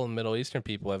people and Middle Eastern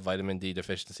people have vitamin D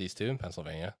deficiencies too in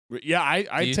Pennsylvania. Yeah,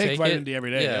 I take vitamin D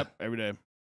every day. Yeah. Yep, every day.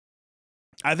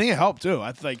 I think it helped too.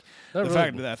 I think No, the really.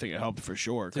 fact that I think it helped for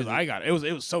sure because Dude, I got it.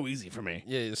 It was so easy for me.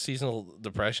 Yeah, seasonal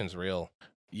depression's real.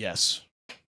 Yes.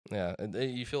 Yeah, and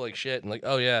you feel like shit and like,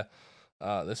 oh yeah,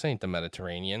 this ain't the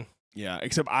Mediterranean. Yeah,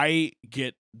 except I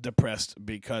get depressed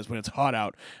because when it's hot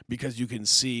out, because you can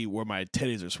see where my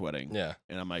titties are sweating. Yeah.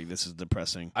 And I'm like, this is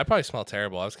depressing. I probably smell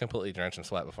terrible. I was completely drenched in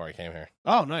sweat before I came here.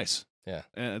 Oh, nice. Yeah.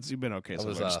 You've been okay so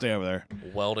was, far. Stay over there.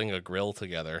 Welding a grill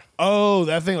together. Oh,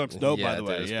 that thing looks dope, yeah, by the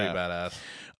way. It's yeah, pretty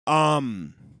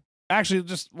badass. Actually,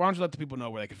 just why don't you let the people know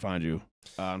where they can find you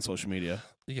on social media?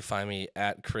 You can find me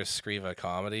at Chris Scriva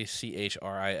Comedy,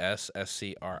 ChrisScriva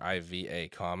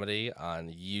Comedy on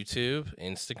YouTube,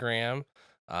 Instagram.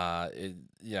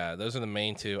 Those are the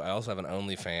main two. I also have an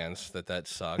OnlyFans that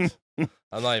sucks.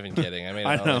 I'm not even kidding. I mean,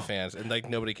 OnlyFans, and like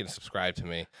nobody can subscribe to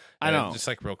me. I know, it's just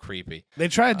like real creepy. They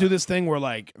try to do this thing where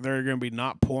like they're gonna be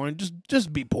not porn,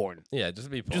 just be porn. Yeah, just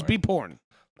be porn. Just be porn.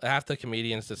 Half the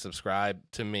comedians that subscribe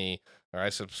to me, or I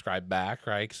subscribe back,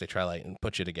 right? Because they try like and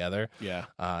put you together. Yeah.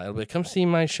 It'll be come see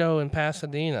my show in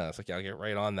Pasadena. It's like, yeah, I'll get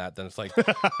right on that. Then it's like,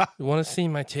 you want to see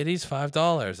my titties?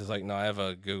 $5. It's like, no, I have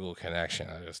a Google connection.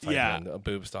 I just type in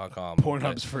boobs.com.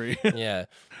 Pornhub's free. Yeah.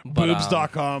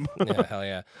 Boobs.com. Yeah, hell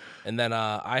yeah. And then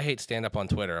I hate stand up on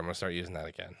Twitter. I'm gonna start using that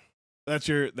again. That's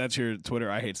your Twitter.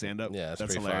 I hate stand up. Yeah, that's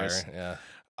pretty hilarious. fire. Yeah.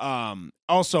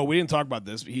 Also, we didn't talk about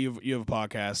this. You have a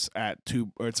podcast at Two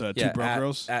Broke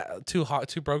Girls. Two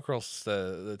Broke Girls.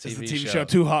 The TV show.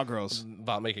 Two Hot Girls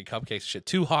about making cupcakes and shit.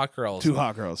 Two Hot Girls. Two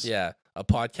Hot Girls. Yeah, a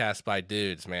podcast by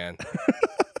dudes, man.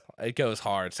 It goes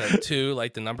hard. So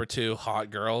like the number 2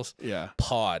 Hot Girls. Yeah.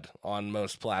 Pod on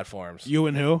most platforms. You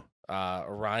and who?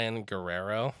 Ryan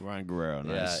Guerrero. Ryan Guerrero.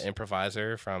 Nice. Yeah,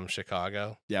 improviser from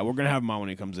Chicago. Yeah, we're gonna have him on when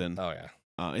he comes in. Oh yeah.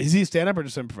 Is he stand up or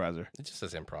just improviser? It just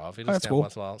says improv. He does stand cool.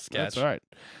 once in a while. Sketch. That's all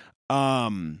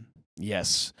right.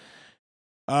 Yes.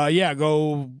 Yeah,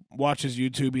 go watch his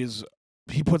YouTube.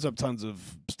 He puts up tons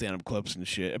of stand up clips and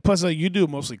shit. Plus, like, you do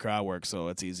mostly crowd work, so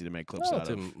it's easy to make clips out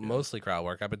of. Mostly crowd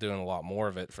work. I've been doing a lot more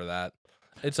of it for that.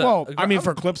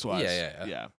 For clips wise.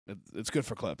 Yeah. It's good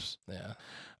for clips. Yeah.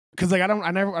 Because like I don't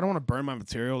want to burn my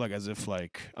material like as if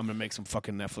like I'm gonna make some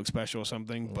fucking Netflix special or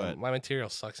something. But my material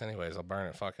sucks anyways. I'll burn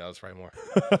it. Fuck it. I'll just write more.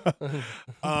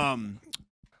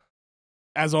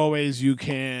 As always, you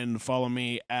can follow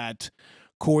me at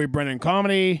Cory Brennan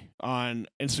Comedy on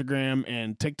Instagram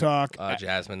and TikTok.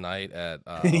 Jasmine Knight at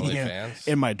OnlyFans.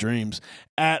 In my dreams.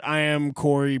 At I am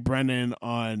Cory Brennan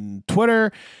on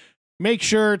Twitter. Make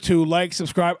sure to like,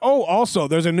 subscribe. Oh, also,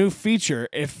 there's a new feature.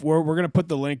 If we're gonna put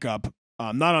the link up.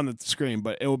 Not on the screen,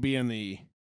 but it will be in the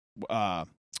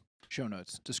show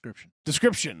notes,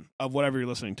 description of whatever you're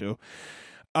listening to.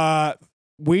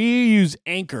 We use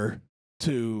Anchor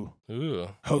to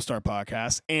host our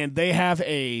podcast, and they have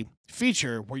a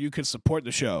feature where you can support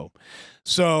the show.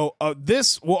 So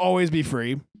this will always be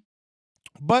free.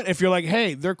 But if you're like,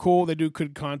 hey, they're cool, they do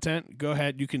good content, go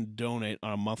ahead. You can donate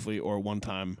on a monthly or one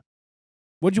time.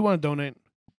 Would you want to donate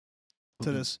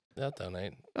to this? I'll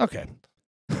donate. Okay.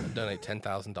 Donate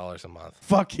 $10,000 a month.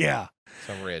 Fuck yeah.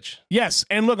 So I'm rich. Yes.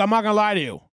 And look, I'm not going to lie to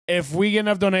you. If we get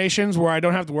enough donations where I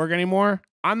don't have to work anymore,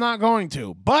 I'm not going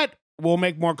to. But we'll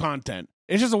make more content.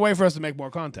 It's just a way for us to make more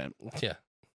content. Yeah.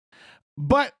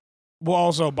 But we'll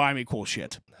also buy me cool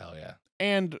shit. Hell yeah.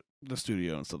 And the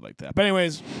studio and stuff like that. But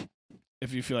anyways,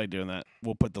 if you feel like doing that,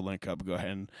 we'll put the link up. Go ahead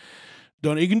and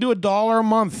donate. You can do $1 a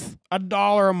month.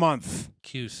 $1 a month.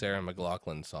 Cue Sarah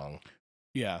McLachlan song.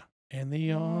 Yeah. In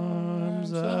the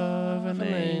arms of an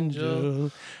angel,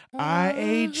 I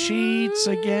ate sheets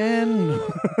again.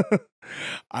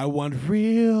 I want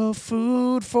real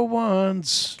food for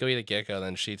once. Go eat a gecko,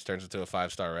 then Sheets turns into a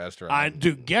 5-star restaurant.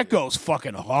 Dude, gecko's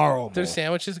fucking horrible. Their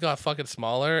sandwiches got fucking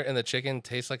smaller, and the chicken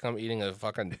tastes like I'm eating a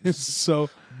fucking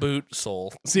boot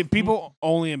sole. See, people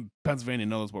only in Pennsylvania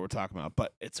knows what we're talking about,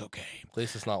 but it's okay. At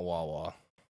least it's not Wawa.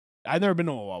 I've never been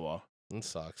to a Wawa. It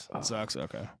sucks. It sucks.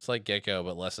 Okay. It's like gecko,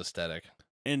 but less aesthetic.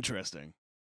 Interesting.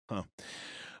 Huh.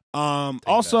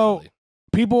 Also,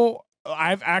 people,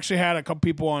 I've actually had a couple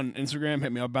people on Instagram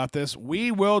hit me up about this.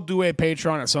 We will do a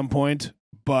Patreon at some point,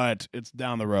 but it's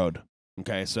down the road.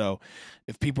 Okay. So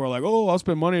if people are like, oh, I'll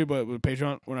spend money, but with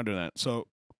Patreon, we're not doing that. So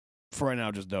for right now,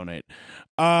 just donate.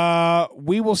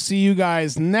 We will see you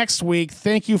guys next week.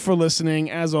 Thank you for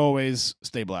listening. As always,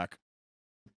 stay black.